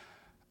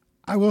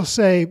 I will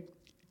say,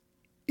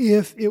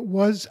 if it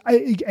was,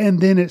 and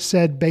then it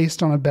said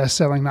based on a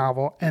best-selling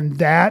novel, and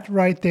that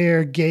right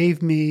there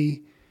gave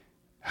me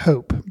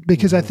hope.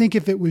 Because I think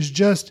if it was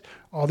just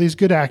all these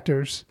good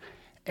actors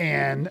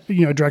and,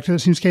 a director that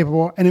seems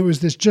capable, and it was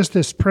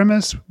this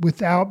premise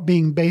without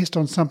being based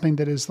on something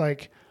that is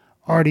like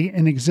already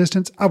in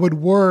existence, I would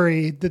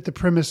worry that the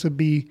premise would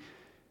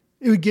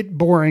get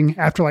boring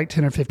after like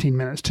 10 or 15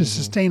 minutes to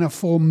sustain a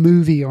full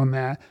movie on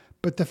that.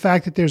 But the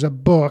fact that there's a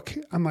book,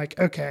 I'm like,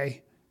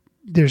 okay,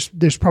 there's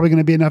probably going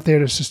to be enough there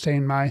to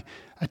sustain my,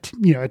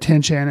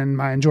 attention and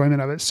my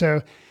enjoyment of it.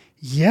 So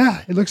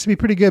yeah, it looks to be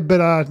pretty good,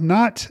 but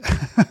not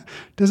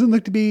doesn't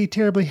look to be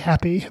terribly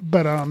happy.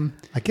 But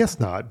I guess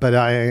not. But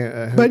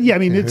yeah, I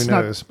mean, it's who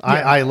knows?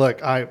 Not.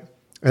 Yeah.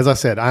 As I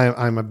said,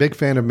 I'm a big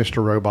fan of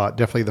Mr. Robot.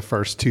 Definitely the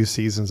first 2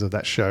 seasons of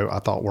that show I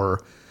thought were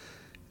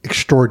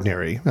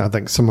extraordinary. I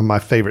think some of my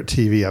favorite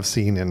TV I've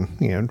seen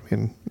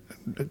in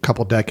a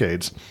couple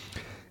decades.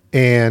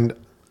 And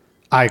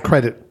I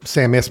credit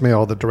Sam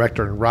Esmail, the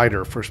director and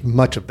writer, for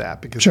much of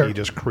that because he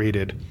just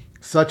created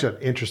such an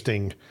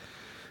interesting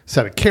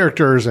set of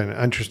characters and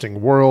an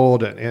interesting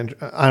world. And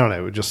I don't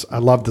know, I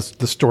love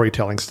the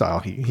storytelling style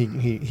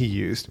he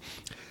used.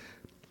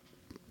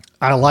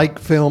 I like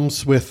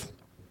films with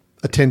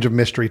a tinge of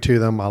mystery to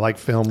them. I like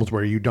films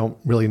where you don't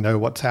really know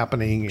what's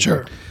happening.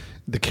 Sure.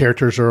 The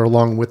characters are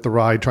along with the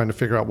ride trying to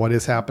figure out what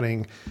is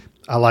happening.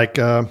 I like,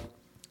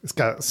 it's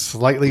got a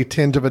slightly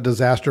tinge of a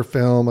disaster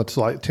film, a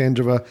slight tinge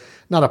of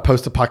not a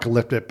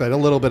post-apocalyptic, but a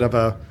little bit of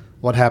a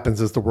what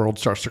happens as the world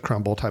starts to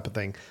crumble type of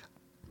thing.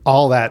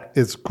 All that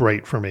is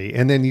great for me.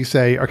 And then you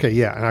say, okay,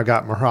 yeah, and I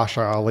got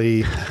Mahershala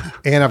Ali,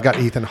 and I've got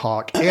Ethan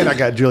Hawke, and I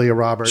got Julia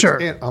Roberts. Sure.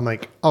 And I'm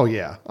like, oh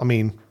yeah, I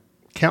mean,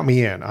 count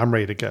me in. I'm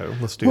ready to go.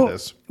 Let's do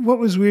this. What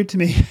was weird to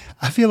me,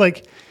 I feel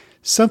like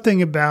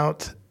something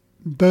about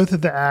both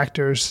of the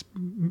actors,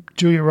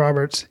 Julia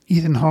Roberts,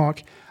 Ethan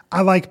Hawke,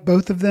 I like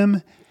both of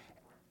them.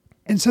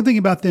 And something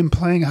about them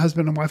playing a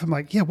husband and wife, I'm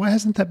like, yeah, why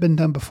hasn't that been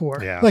done before?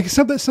 Yeah. Like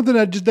something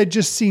that they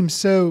just seem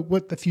so,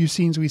 what the few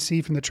scenes we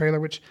see from the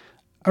trailer, which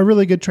a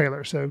really good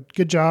trailer. So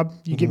good job.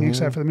 You get me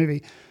excited for the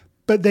movie.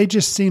 But they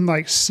just seem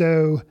like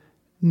so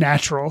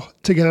natural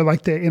together,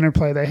 like the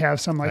interplay they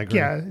have. So I'm like,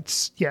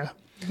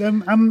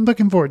 I'm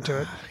looking forward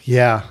to it.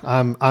 Yeah.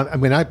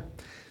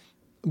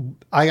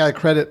 I got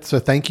credit. So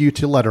thank you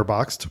to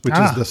Letterboxd, which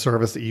is the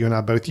service that you and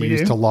I both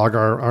use to log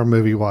our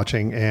movie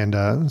watching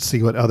and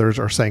see what others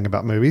are saying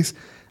about movies.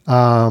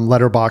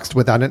 Letterboxd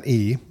without an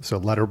E.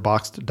 So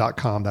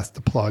letterboxd.com. That's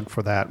the plug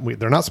for that.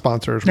 They're not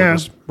sponsors. No.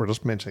 We're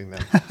just mentioning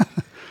them.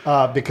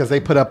 Because they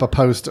put up a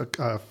post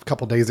a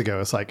couple days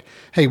ago. It's like,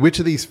 hey, which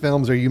of these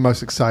films are you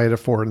most excited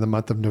for in the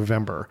month of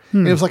November?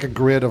 And it was like a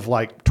grid of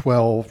like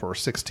 12 or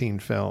 16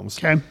 films.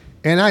 Okay.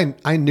 And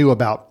I knew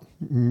about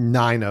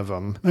 9 of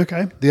them.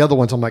 Okay. The other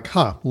ones I'm like,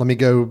 I'm going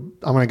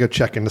to go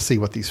check in to see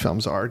what these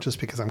films are, just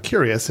because I'm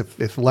curious if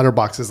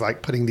Letterboxd is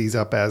like putting these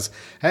up as,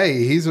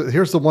 hey,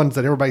 here's the ones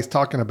that everybody's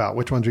talking about.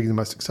 Which ones are you the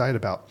most excited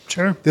about?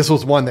 Sure. This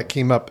was one that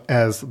came up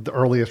as the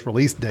earliest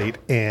release date,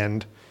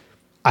 and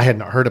I had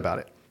not heard about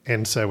it.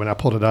 And so when I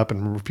pulled it up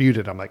and reviewed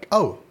it, I'm like,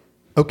 oh,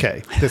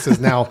 okay. This is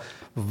now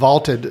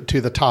vaulted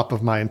to the top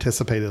of my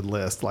anticipated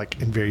list,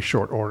 like in very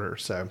short order.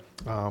 So,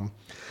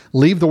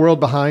 Leave the World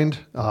Behind.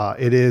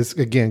 It is,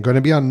 again, going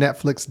to be on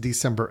Netflix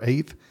December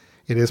 8th.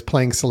 It is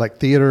playing select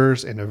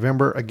theaters in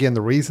November. Again,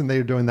 the reason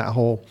they're doing that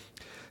whole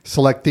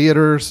select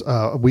theaters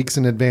weeks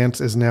in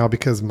advance is now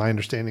because my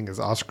understanding is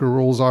Oscar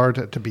rules are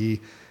to be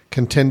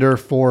contender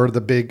for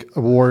the big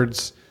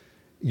awards.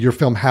 Your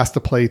film has to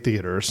play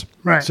theaters.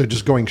 Right. So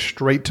just going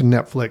straight to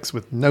Netflix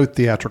with no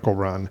theatrical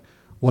run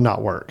will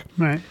not work.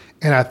 Right.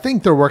 And I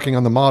think they're working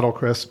on the model,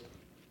 Chris.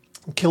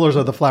 Killers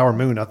of the Flower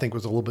Moon, I think,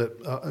 was a little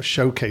bit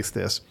showcase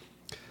this.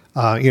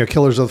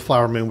 Killers of the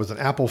Flower Moon was an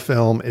Apple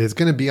film. It is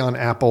going to be on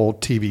Apple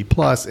TV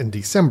Plus in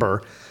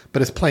December,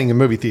 but it's playing in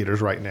movie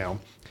theaters right now.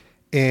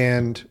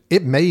 And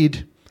it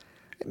made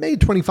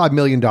 $25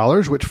 million,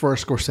 which for a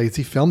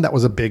Scorsese film, that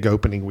was a big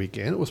opening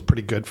weekend. It was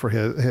pretty good for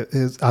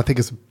his. I think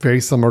it's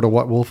very similar to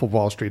what Wolf of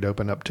Wall Street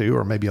opened up to,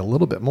 or maybe a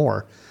little bit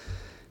more.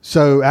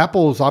 So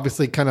Apple's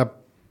obviously kind of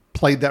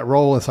played that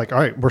role. It's like, all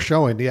right, we're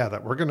showing,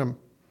 that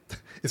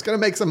it's going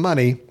to make some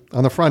money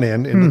on the front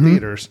end in the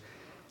theaters.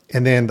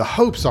 And then the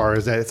hopes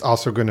is that it's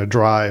also going to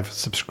drive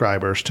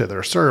subscribers to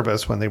their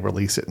service when they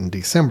release it in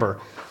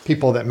December.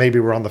 People that maybe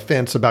were on the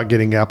fence about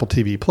getting Apple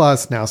TV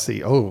Plus now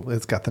see, oh,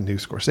 it's got the new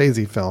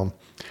Scorsese film.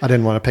 I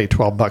didn't want to pay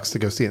 $12 to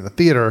go see it in the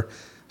theater,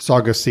 so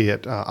I'll go see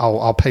it.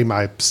 I'll pay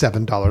my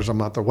 $7 a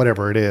month or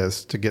whatever it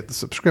is to get the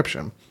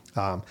subscription.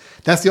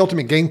 That's the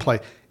ultimate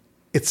gameplay.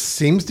 it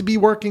seems to be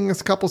working in a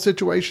couple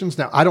situations.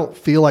 Now, I don't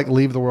feel like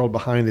Leave the World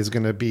Behind is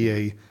going to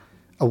be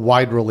a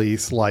wide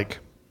release like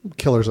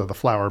Killers of the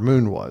Flower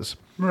Moon was.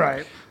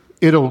 Right.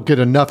 It'll get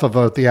enough of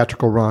a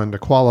theatrical run to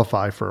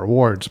qualify for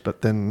awards,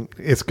 but then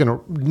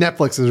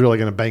Netflix is really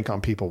going to bank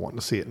on people wanting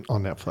to see it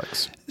on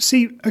Netflix.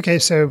 See, okay,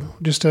 so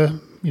just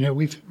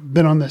we've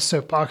been on this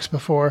soapbox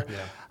before. Yeah.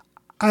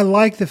 I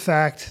like the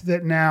fact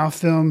that now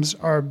films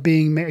are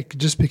being made,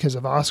 just because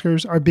of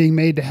Oscars, are being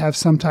made to have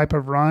some type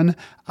of run.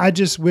 I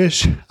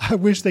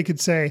wish they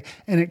could say,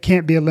 and it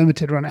can't be a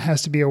limited run, it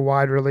has to be a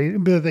wide release.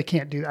 But they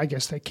can't do that. I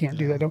guess they can't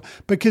do that.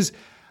 Because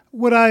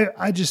what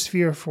I just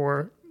fear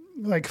for,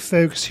 like,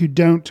 folks who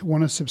don't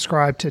want to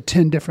subscribe to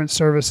 10 different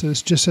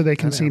services just so they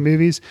can see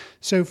movies.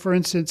 So, for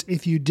instance,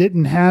 if you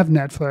didn't have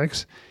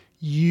Netflix,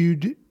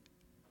 you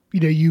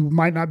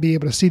might not be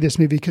able to see this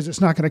movie because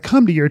it's not going to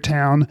come to your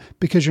town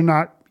because you're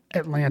not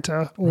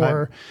Atlanta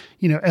or,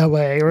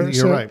 LA or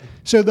you're right.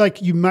 So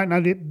like you might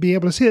not be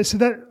able to see it. So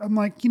that I'm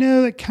like,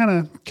 that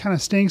kind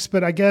of stinks,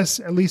 but I guess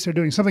at least they're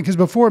doing something, because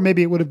before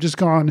maybe it would have just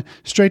gone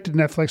straight to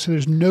Netflix. So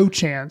there's no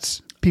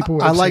chance people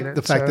would have seen it. I like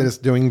the fact that it's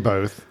doing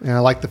both. And I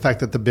like the fact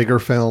that the bigger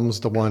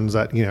films, the ones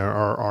that,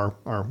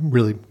 are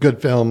really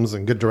good films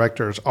and good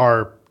directors,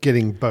 are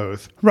getting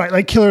both. Right,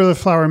 like Killer of the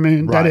Flower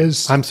Moon. Right. That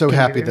is. I'm so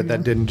happy that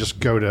didn't just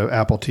go to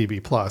Apple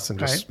TV Plus and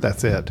just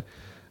that's it,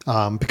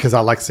 because I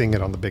like seeing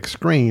it on the big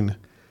screen.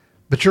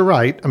 But you're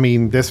right. I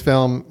mean, this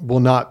film will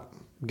not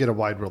get a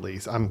wide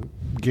release. I'm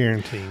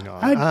guaranteeing.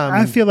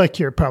 I feel like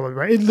you're probably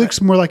right. It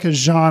looks more like a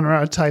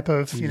genre type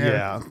of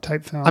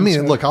type film. I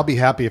mean, look, I'll be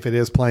happy if it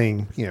is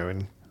playing,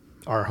 in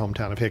our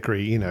hometown of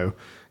Hickory,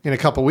 in a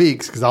couple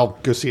weeks, because I'll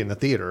go see it in the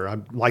theater.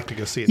 I'd like to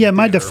go see it. Yeah, in the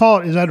my theater.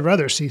 default is I'd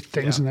rather see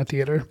things in the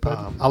theater.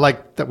 But I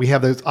like that we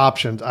have those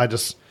options. I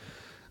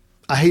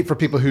hate for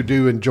people who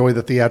do enjoy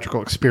the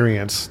theatrical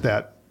experience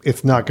that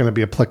it's not going to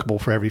be applicable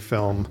for every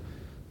film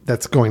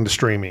that's going to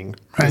streaming.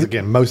 Because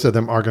again, most of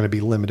them are going to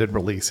be limited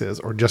releases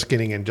or just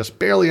getting in just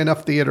barely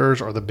enough theaters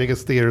or the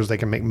biggest theaters they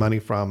can make money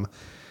from,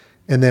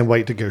 and then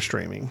wait to go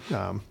streaming.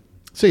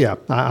 So yeah,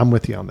 I'm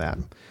with you on that.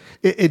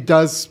 It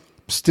does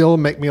still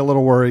make me a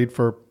little worried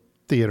for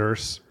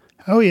theaters.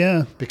 Oh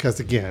yeah,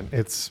 because again,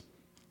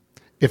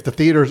 if the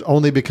theaters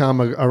only become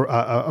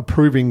a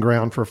proving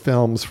ground for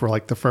films for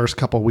like the first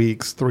couple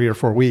weeks, 3 or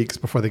 4 weeks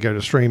before they go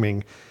to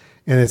streaming,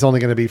 and it's only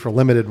going to be for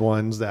limited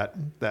ones, that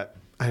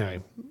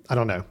anyway, I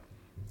don't know.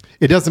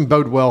 It doesn't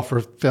bode well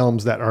for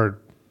films that are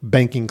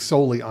banking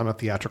solely on a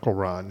theatrical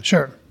run.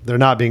 Sure, they're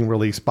not being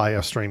released by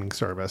a streaming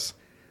service.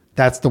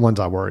 That's the ones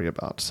I worry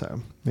about.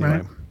 So anyway.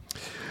 Right.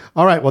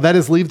 All right. Well, that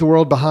is Leave the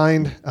World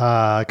Behind,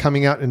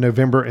 coming out in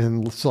November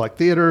in select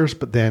theaters,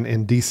 but then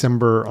on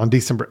December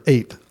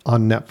 8th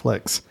on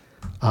Netflix.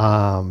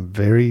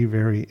 Very,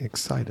 very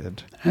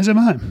excited. As am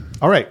I.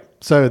 All right.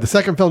 So the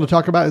second film to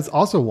talk about is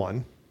also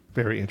one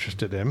very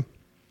interested in.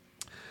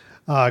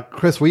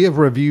 Chris, we have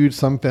reviewed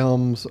some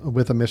films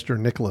with a Mr.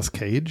 Nicolas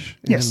Cage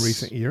in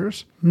recent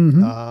years.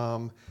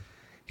 Mm-hmm.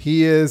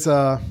 He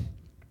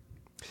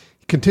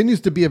continues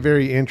to be a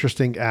very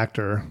interesting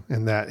actor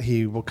in that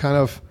he will kind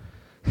of...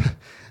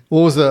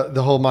 What was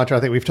the whole mantra I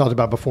think we've talked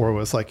about before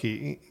was like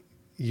you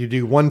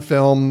do one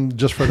film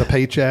just for the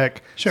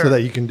paycheck sure. so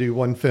that you can do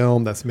one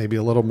film that's maybe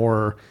a little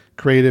more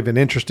creative and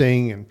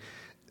interesting. And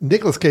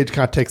Nicolas Cage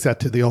kind of takes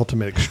that to the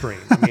ultimate extreme.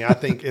 I mean, I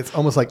think it's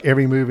almost like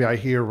every movie I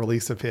hear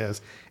release of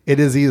his, it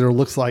is either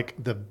looks like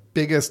the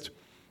biggest,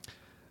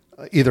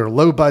 either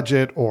low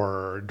budget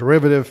or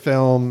derivative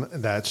film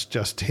that's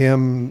just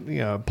him,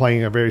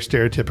 playing a very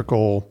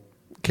stereotypical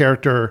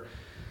character.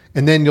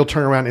 And then you'll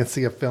turn around and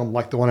see a film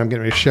like the one I'm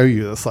getting ready to show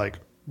you. That's like,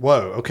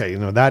 whoa, okay,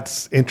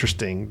 that's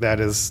interesting. That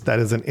is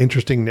an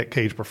interesting Nick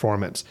Cage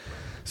performance.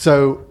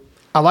 So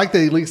I like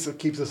that at least it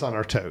keeps us on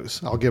our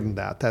toes. I'll give him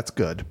that. That's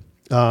good.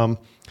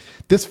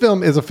 This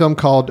film is a film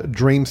called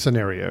Dream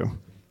Scenario,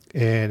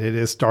 and it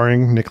is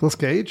starring Nicolas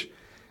Cage.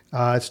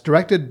 It's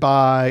directed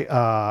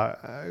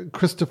by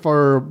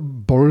Christopher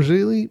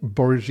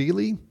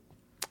Borgili.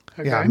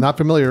 Okay. Yeah, I'm not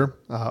familiar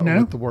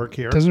with the work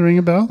here. Doesn't ring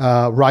a bell.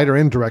 Writer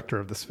and director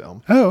of this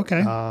film. Oh,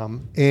 okay.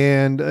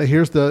 And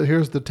here's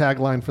the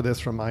tagline for this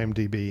from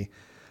IMDb: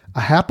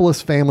 A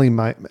hapless family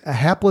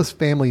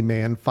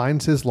man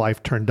finds his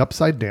life turned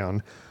upside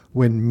down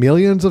when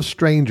millions of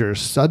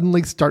strangers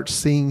suddenly start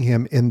seeing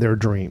him in their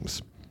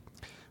dreams.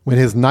 When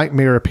his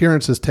nighttime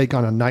appearances take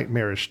on a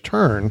nightmarish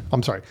turn,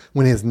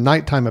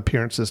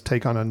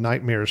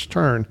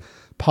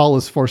 Paul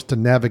is forced to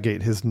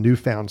navigate his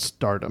newfound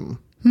stardom.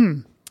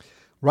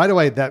 Right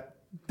away,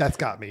 that's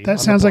got me. That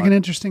sounds like an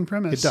interesting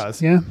premise. It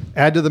does. Yeah.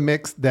 Add to the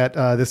mix that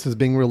this is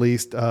being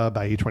released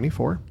by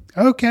E24.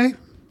 Okay.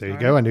 There you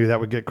go. I knew that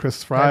would get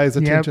Chris Fry's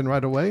attention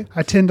right away.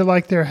 I tend to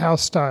like their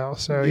house style.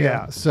 So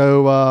yeah.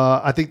 So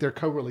I think they're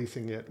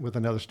co-releasing it with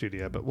another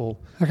studio, but we'll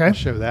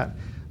show that.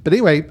 But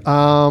anyway, it's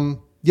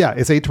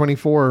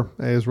A24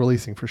 is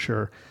releasing for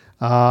sure.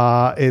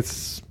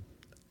 It's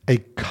a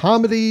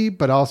comedy,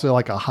 but also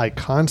like a high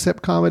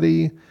concept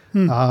comedy.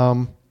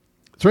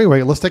 So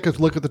anyway, let's take a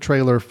look at the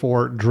trailer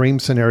for Dream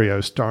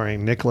Scenario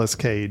starring Nicolas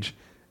Cage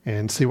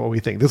and see what we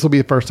think. This will be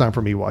the first time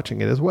for me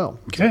watching it as well.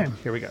 Okay. So,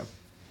 here we go.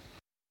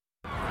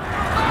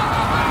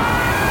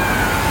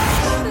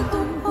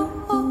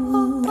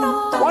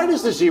 Why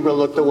does the zebra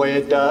look the way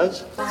it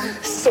does?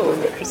 So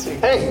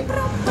embarrassing. Hey,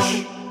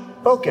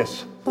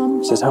 focus.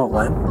 Is this how it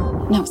went?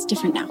 No, it's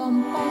different now.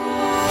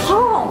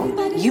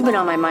 Oh, you've been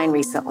on my mind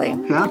recently.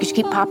 Yeah? Because you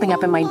keep popping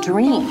up in my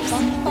dreams.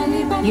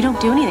 You don't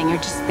do anything, you're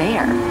just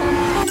there.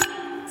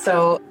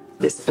 So,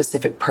 this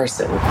specific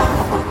person,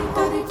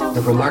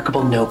 the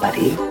remarkable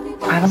nobody,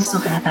 I've also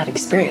had that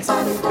experience.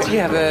 Do you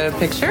have a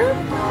picture?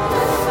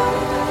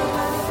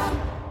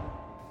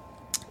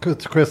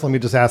 Chris, let me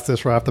just ask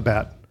this right off the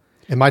bat.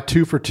 Am I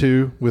 2 for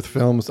 2 with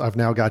films I've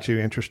now got you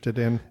interested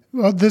in?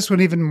 Well, this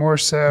one even more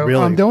so.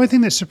 Really? The only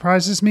thing that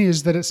surprises me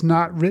is that it's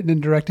not written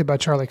and directed by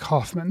Charlie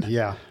Kaufman.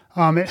 Yeah.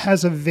 It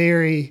has a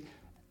very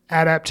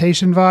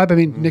adaptation vibe. I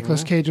mean,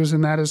 Nicolas Cage was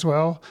in that as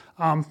well,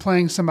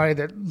 playing somebody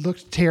that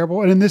looked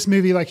terrible. And in this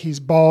movie, like he's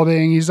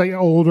balding, he's like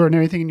older and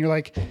everything. And you're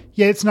like,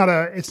 yeah, it's not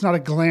a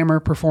glamour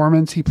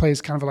performance. He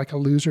plays kind of like a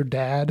loser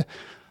dad.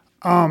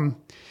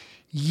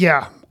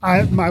 Yeah,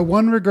 my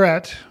one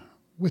regret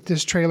with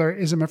this trailer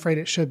is I'm afraid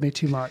it showed me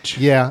too much.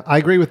 Yeah, I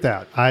agree with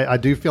that. I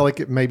do feel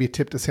like it maybe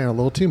tipped its hand a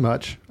little too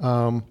much.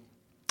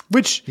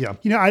 Which, yeah.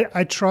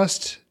 I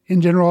trust in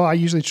general. I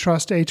usually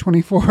trust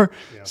A24.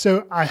 Yeah.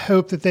 So I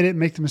hope that they didn't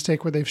make the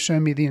mistake where they've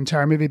shown me the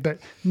entire movie. But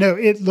no,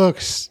 it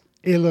looks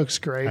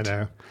great. I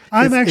know.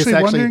 I'm it's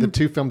actually wondering, the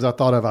two films I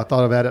thought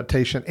of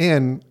Adaptation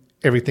and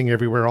Everything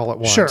Everywhere All at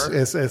Once. Sure.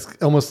 It's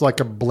almost like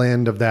a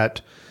blend of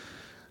that.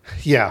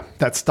 Yeah,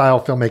 that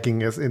style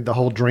filmmaking is the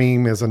whole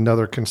dream is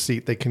another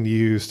conceit they can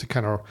use to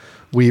kind of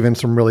weave in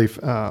some really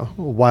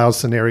wild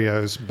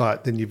scenarios.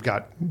 But then you've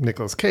got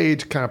Nicolas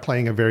Cage kind of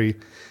playing a very,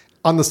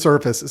 on the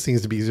surface, it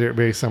seems to be very,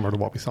 very similar to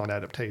what we saw in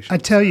Adaptation. I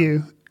tell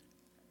you,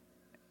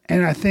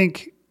 and I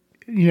think,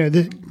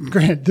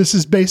 granted, this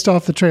is based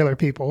off the trailer,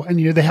 people, and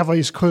they have all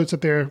these quotes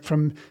up there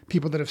from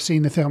people that have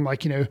seen the film,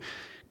 like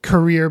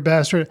career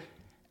best. Or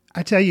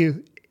I tell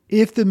you,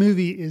 if the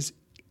movie is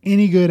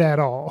any good at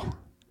all,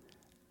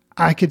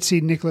 I could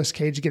see Nicolas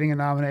Cage getting a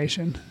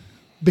nomination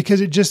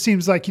because it just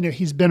seems like,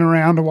 he's been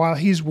around a while.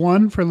 He's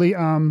won for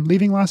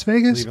Leaving Las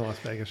Vegas. Leaving Las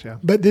Vegas, yeah.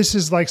 But this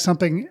is like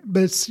something,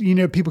 but it's,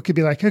 people could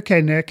be like,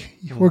 okay, Nick,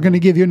 we're going to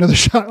give you another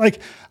shot.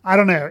 Like, I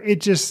don't know. It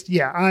just,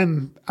 I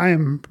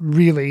am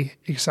really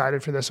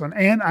excited for this one.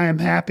 And I am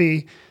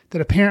happy that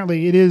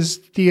apparently it is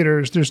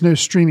theaters. There's no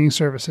streaming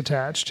service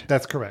attached.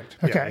 That's correct.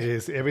 Okay. Yeah, it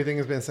is. Everything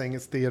has been saying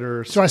it's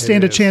theaters. So I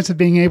stand a chance of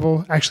being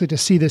able actually to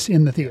see this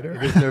in the theater.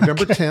 It is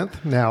November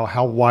 10th. Now,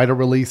 how wide a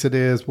release it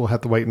is, we'll have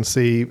to wait and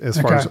see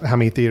as far as how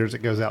many theaters it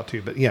goes out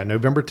to. But yeah,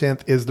 November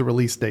 10th is the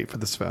release date for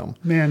this film.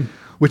 Man.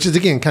 Which is,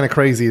 again, kind of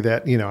crazy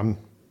that,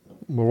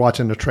 we're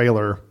watching the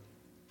trailer.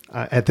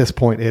 At this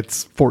point,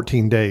 it's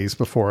 14 days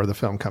before the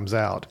film comes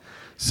out.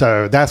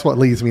 So that's what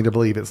leads me to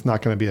believe it's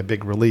not going to be a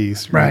big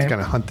release. Right. It's going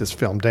to hunt this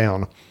film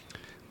down.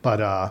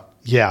 But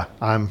yeah,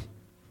 I'm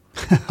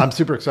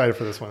super excited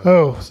for this one.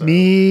 Oh, so,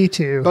 me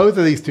too. Both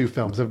of these two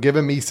films have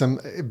given me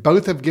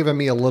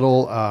a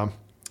little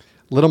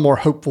more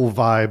hopeful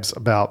vibes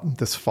about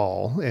this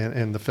fall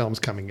and the films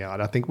coming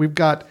out. I think we've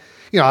got,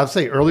 I'd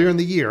say earlier in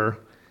the year,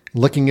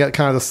 looking at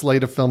kind of the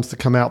slate of films to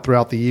come out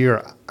throughout the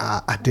year,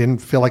 I didn't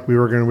feel like we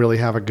were going to really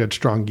have a good,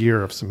 strong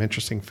year of some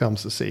interesting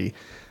films to see.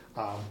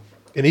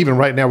 And even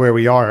right now where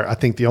we are, I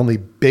think the only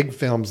big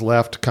films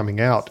left coming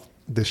out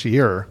this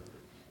year,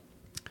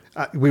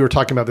 we were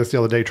talking about this the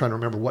other day, trying to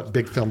remember what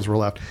big films were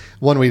left.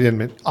 One we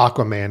didn't,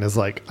 Aquaman is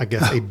like, I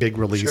guess, a big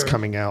release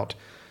coming out.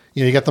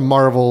 You got the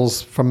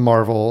Marvels from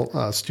Marvel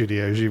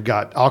Studios. You've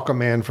got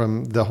Aquaman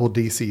from the whole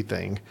DC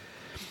thing.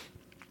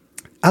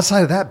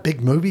 Outside of that,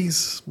 big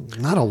movies,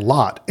 not a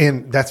lot.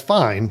 And that's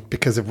fine,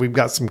 because if we've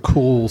got some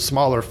cool,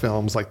 smaller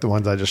films like the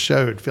ones I just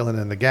showed, filling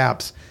in the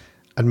gaps,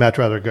 I'd much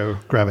rather go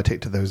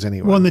gravitate to those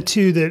anyway. Well, and the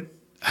two that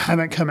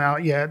haven't come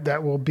out yet,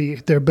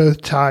 they're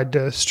both tied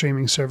to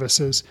streaming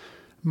services,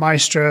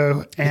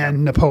 Maestro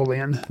and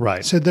Napoleon.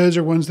 Right. So those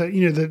are ones that,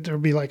 that will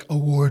be like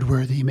award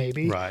worthy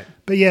maybe. Right.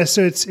 But yeah,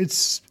 so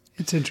it's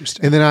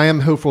interesting. And then I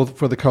am hopeful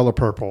for The Color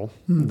Purple,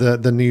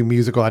 the new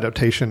musical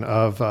adaptation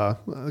of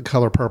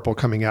Color Purple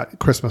coming out at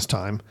Christmas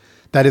time.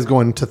 That is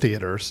going to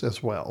theaters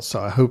as well.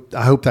 So I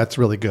hope that's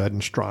really good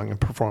and strong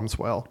and performs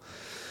well.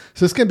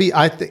 So it's going to be,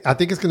 I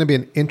think it's going to be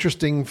an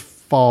interesting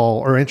fall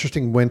or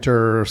interesting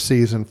winter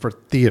season for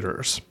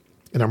theaters.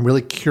 And I'm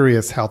really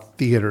curious how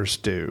theaters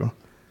do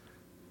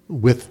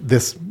with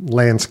this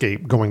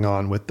landscape going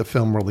on with the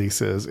film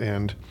releases.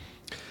 And,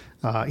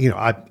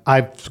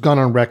 I've gone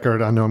on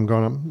record. I know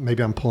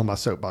maybe I'm pulling my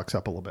soapbox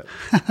up a little bit.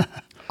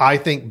 I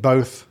think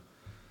both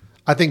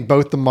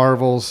the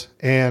Marvels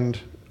and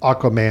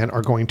Aquaman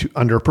are going to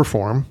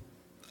underperform.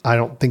 I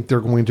don't think they're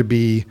going to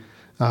be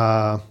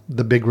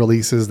the big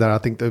releases that I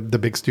think the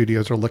big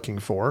studios are looking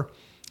for.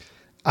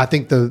 I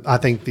think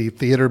the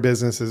theater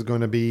business is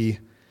going to be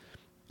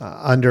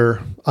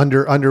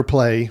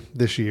underplay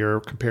this year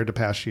compared to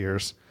past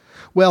years.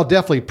 Well,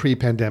 definitely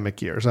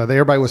pre-pandemic years.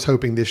 Everybody was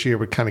hoping this year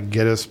would kind of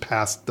get us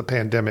past the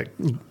pandemic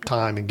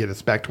time and get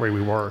us back to where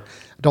we were.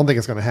 I don't think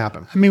it's going to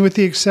happen. I mean, with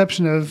the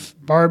exception of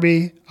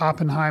Barbie,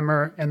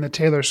 Oppenheimer, and the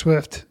Taylor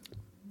Swift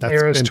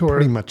Eras tour,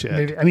 pretty much it.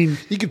 Maybe, I mean,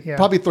 you could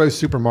probably throw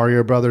Super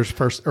Mario Brothers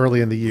first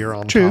early in the year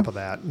on top of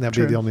that, and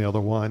that'd be the only other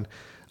one.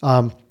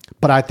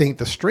 But I think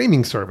the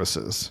streaming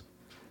services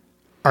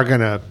are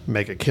going to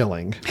make a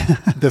killing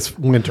this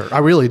winter. I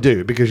really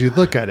do, because you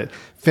look at it,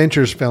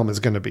 Fincher's film is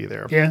going to be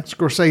there. Yeah.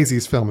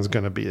 Scorsese's film is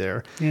going to be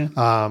there.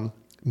 Yeah.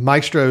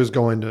 Maestro's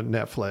going to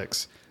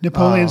Netflix.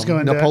 Napoleon's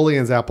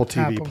Napoleon's Apple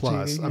TV Apple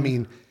Plus. TV, yeah. I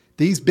mean,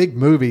 these big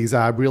movies,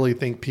 I really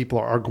think people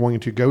are going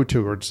to go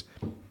towards.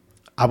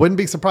 I wouldn't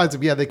be surprised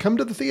if, they come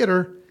to the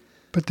theater,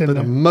 but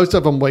then most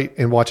of them wait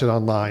and watch it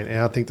online. And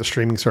I think the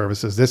streaming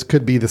services, this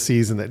could be the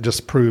season that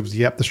just proves,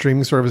 the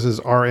streaming services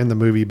are in the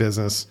movie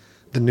business,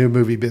 the new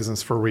movie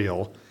business for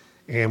real.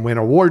 And when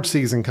award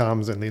season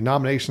comes and the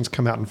nominations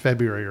come out in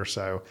February or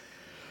so,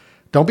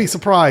 don't be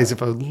surprised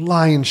if a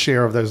lion's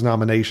share of those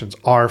nominations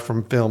are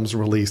from films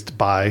released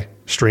by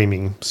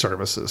streaming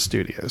services,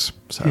 studios.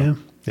 So,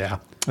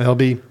 it'll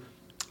be,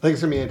 I think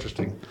it's going to be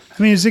interesting.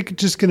 I mean, is it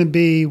just going to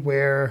be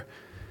where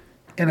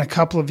in a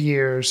couple of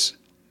years,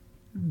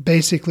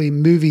 basically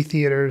movie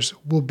theaters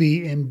will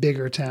be in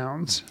bigger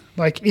towns,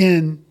 like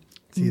in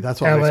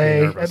that's what LA, makes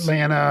me nervous.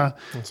 Atlanta,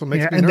 That's what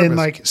makes me and nervous. then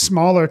like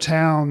smaller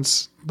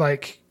towns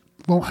like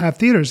won't have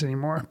theaters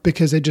anymore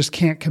because they just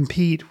can't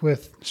compete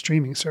with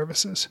streaming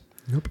services.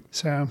 Nope.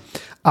 So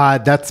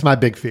that's my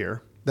big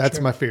fear. That's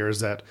my fear, is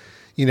that,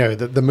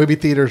 the movie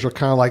theaters are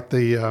kind of like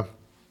the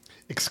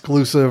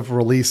exclusive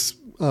release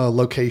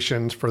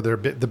locations for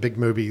the big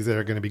movies that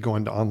are going to be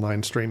going to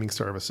online streaming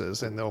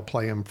services, and they'll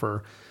play them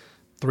for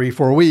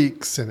 3-4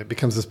 weeks, and it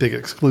becomes this big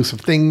exclusive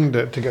thing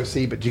to go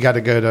see. But you got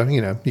to go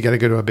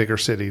to a bigger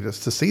city to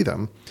see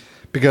them,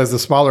 because the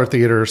smaller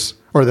theaters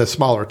or the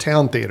smaller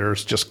town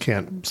theaters just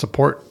can't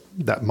support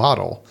that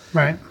model.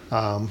 Right.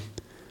 I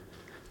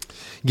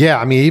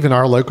mean, even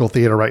our local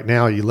theater right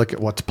now, you look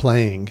at what's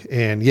playing,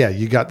 and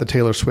you got the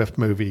Taylor Swift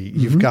movie.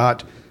 You've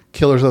got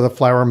Killers of the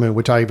Flower Moon,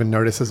 which I even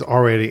noticed is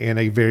already in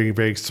a very,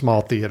 very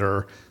small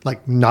theater,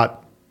 like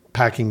not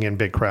packing in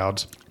big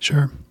crowds.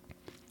 Sure.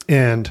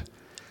 And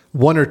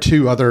one or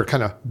two other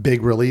kind of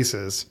big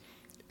releases.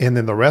 And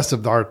then the rest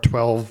of our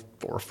 12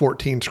 or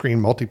 14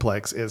 screen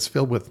multiplex is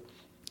filled with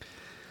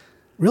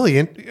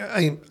really,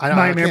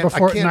 Nightmare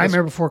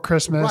Before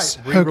Christmas,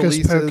 right, Hocus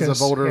re-releases Pocus,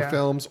 of older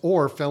films,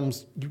 or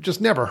films you've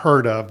just never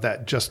heard of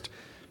that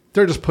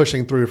they're just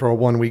pushing through for a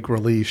 1 week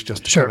release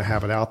just to kind of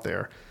have it out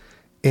there.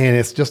 And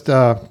it's just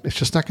not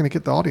going to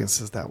get the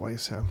audiences that way.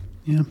 So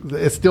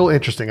it's still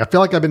interesting. I feel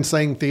like I've been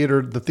saying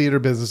the theater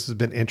business has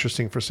been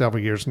interesting for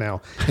several years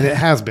now, and it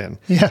has been.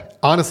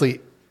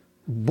 Honestly,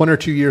 1 or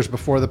 2 years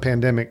before the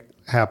pandemic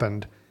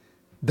happened,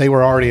 they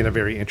were already in a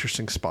very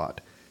interesting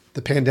spot.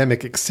 The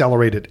pandemic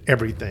accelerated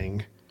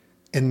everything,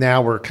 and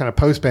now we're kind of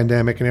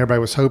post-pandemic, and everybody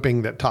was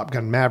hoping that Top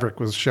Gun Maverick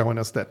was showing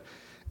us that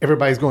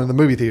everybody's going to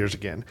the movie theaters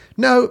again.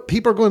 No,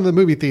 people are going to the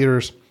movie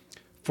theaters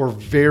for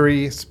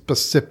very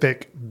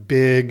specific,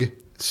 big,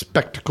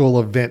 spectacle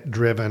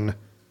event-driven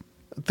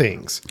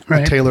things.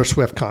 Right. A Taylor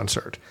Swift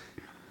concert,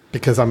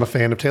 because I'm a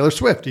fan of Taylor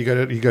Swift. You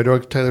go to a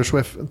Taylor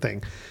Swift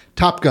thing.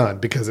 Top Gun,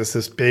 because it's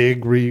this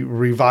big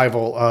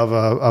revival of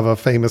a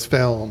famous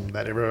film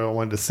that everyone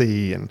wanted to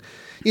see. And,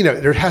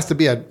 there has to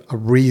be a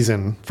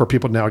reason for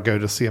people now to go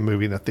to see a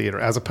movie in a theater,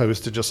 as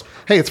opposed to just,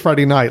 hey, it's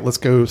Friday night, let's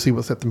go see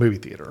what's at the movie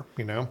theater,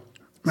 Right.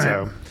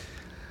 So,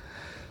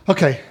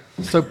 okay.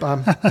 So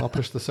I'll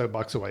push the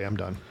soapbox away. I'm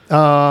done.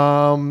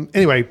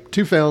 Anyway,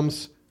 2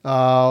 films. I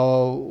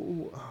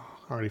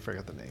already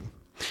forgot the name.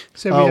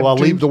 So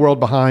Leave the World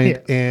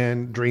Behind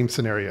and Dream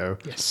Scenario.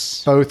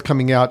 Yes. Both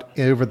coming out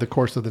over the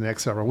course of the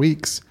next several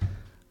weeks.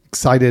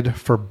 Excited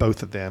for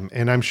both of them.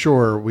 And I'm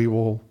sure we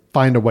will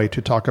find a way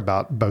to talk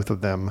about both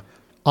of them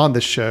on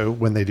the show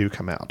when they do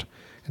come out.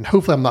 And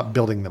hopefully I'm not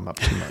building them up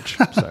too much.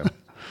 So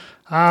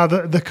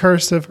the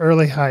curse of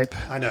early hype.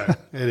 I know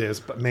it is,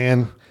 but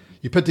man,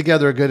 you put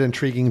together a good,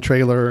 intriguing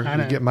trailer,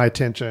 you get my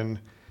attention.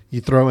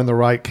 You throw in the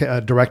right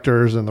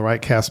directors and the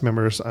right cast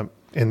members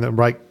and the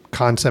right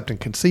concept and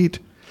conceit.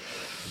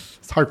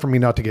 It's hard for me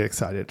not to get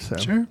excited. So.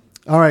 Sure.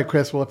 All right,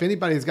 Chris. Well, if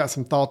anybody's got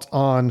some thoughts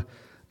on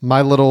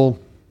my little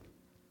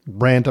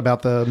rant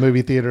about the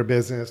movie theater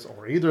business,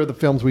 or either of the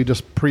films we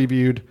just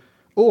previewed,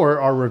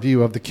 or our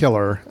review of The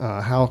Killer,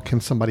 how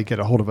can somebody get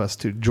a hold of us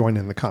to join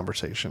in the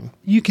conversation?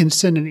 You can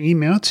send an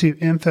email to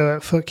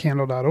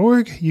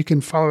info@footcandle.org. You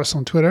can follow us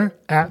on Twitter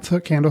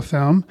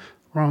 @FootCandleFilm.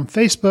 We're on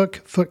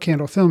Facebook, Foot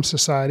Candle Film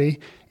Society.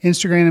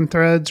 Instagram and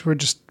Threads, we're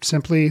just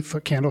simply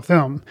Foot Candle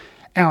Film.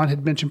 Alan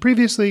had mentioned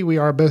previously, we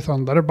are both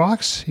on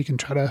Letterboxd. You can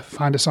try to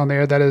find us on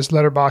there. That is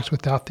Letterboxd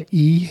without the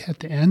E at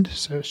the end,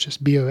 so it's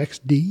just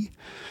BOXD.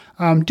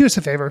 Do us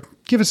a favor.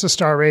 Give us a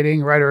star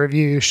rating, write a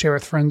review, share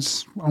with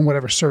friends on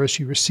whatever service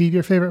you receive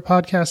your favorite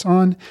podcast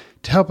on.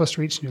 To help us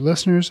reach new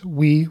listeners,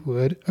 we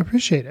would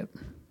appreciate it.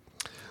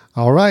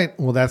 All right.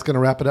 Well, that's going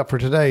to wrap it up for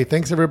today.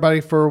 Thanks, everybody,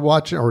 for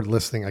watching or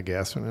listening, I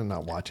guess.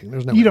 Not watching.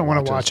 There's no. You don't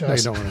want to watch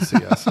us. You don't want to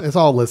see us. It's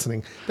all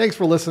listening. Thanks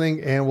for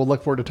listening, and we'll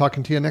look forward to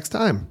talking to you next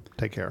time.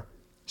 Take care.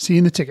 See you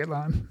in the ticket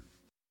line.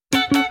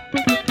 Watch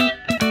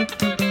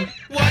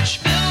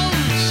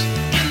films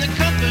in the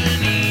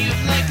company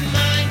of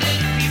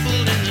like-minded people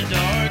in the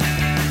dark.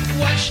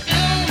 Watch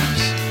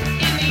films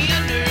in the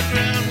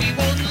underground. We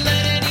won't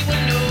let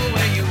anyone know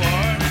where you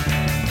are.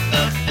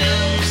 The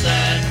films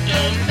that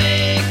don't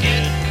make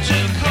it to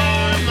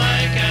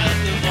Carmike at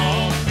the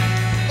mall,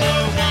 or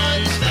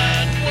ones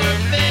that were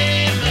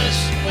famous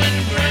when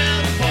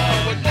Grandpa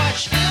would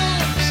watch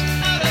films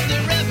out of the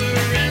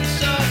reverence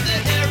of the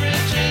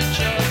heritage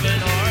of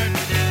an art.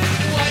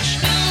 Watch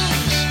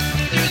films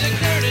through the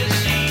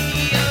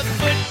courtesy of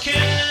Foot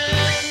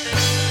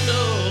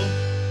Candle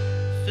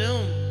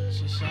Film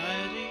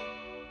Society.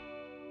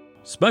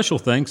 Special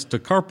thanks to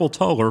Carpal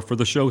Tuller for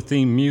the show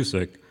theme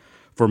music.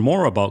 For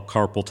more about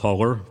Carpal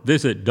Tuller,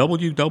 visit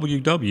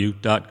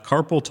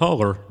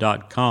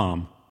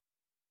www.carpaltuller.com.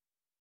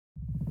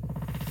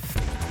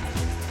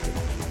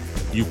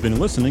 You've been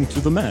listening to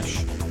The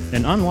Mesh,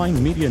 an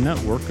online media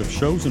network of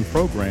shows and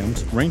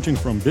programs ranging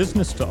from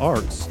business to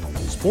arts,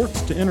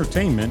 sports to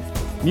entertainment,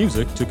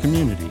 music to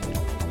community.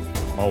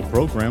 All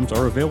programs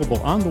are available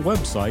on the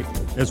website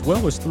as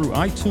well as through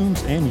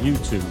iTunes and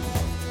YouTube.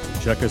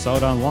 Check us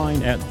out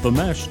online at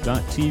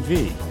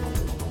themesh.tv.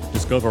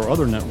 Discover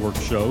other network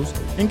shows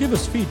and give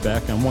us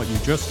feedback on what you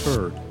just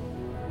heard.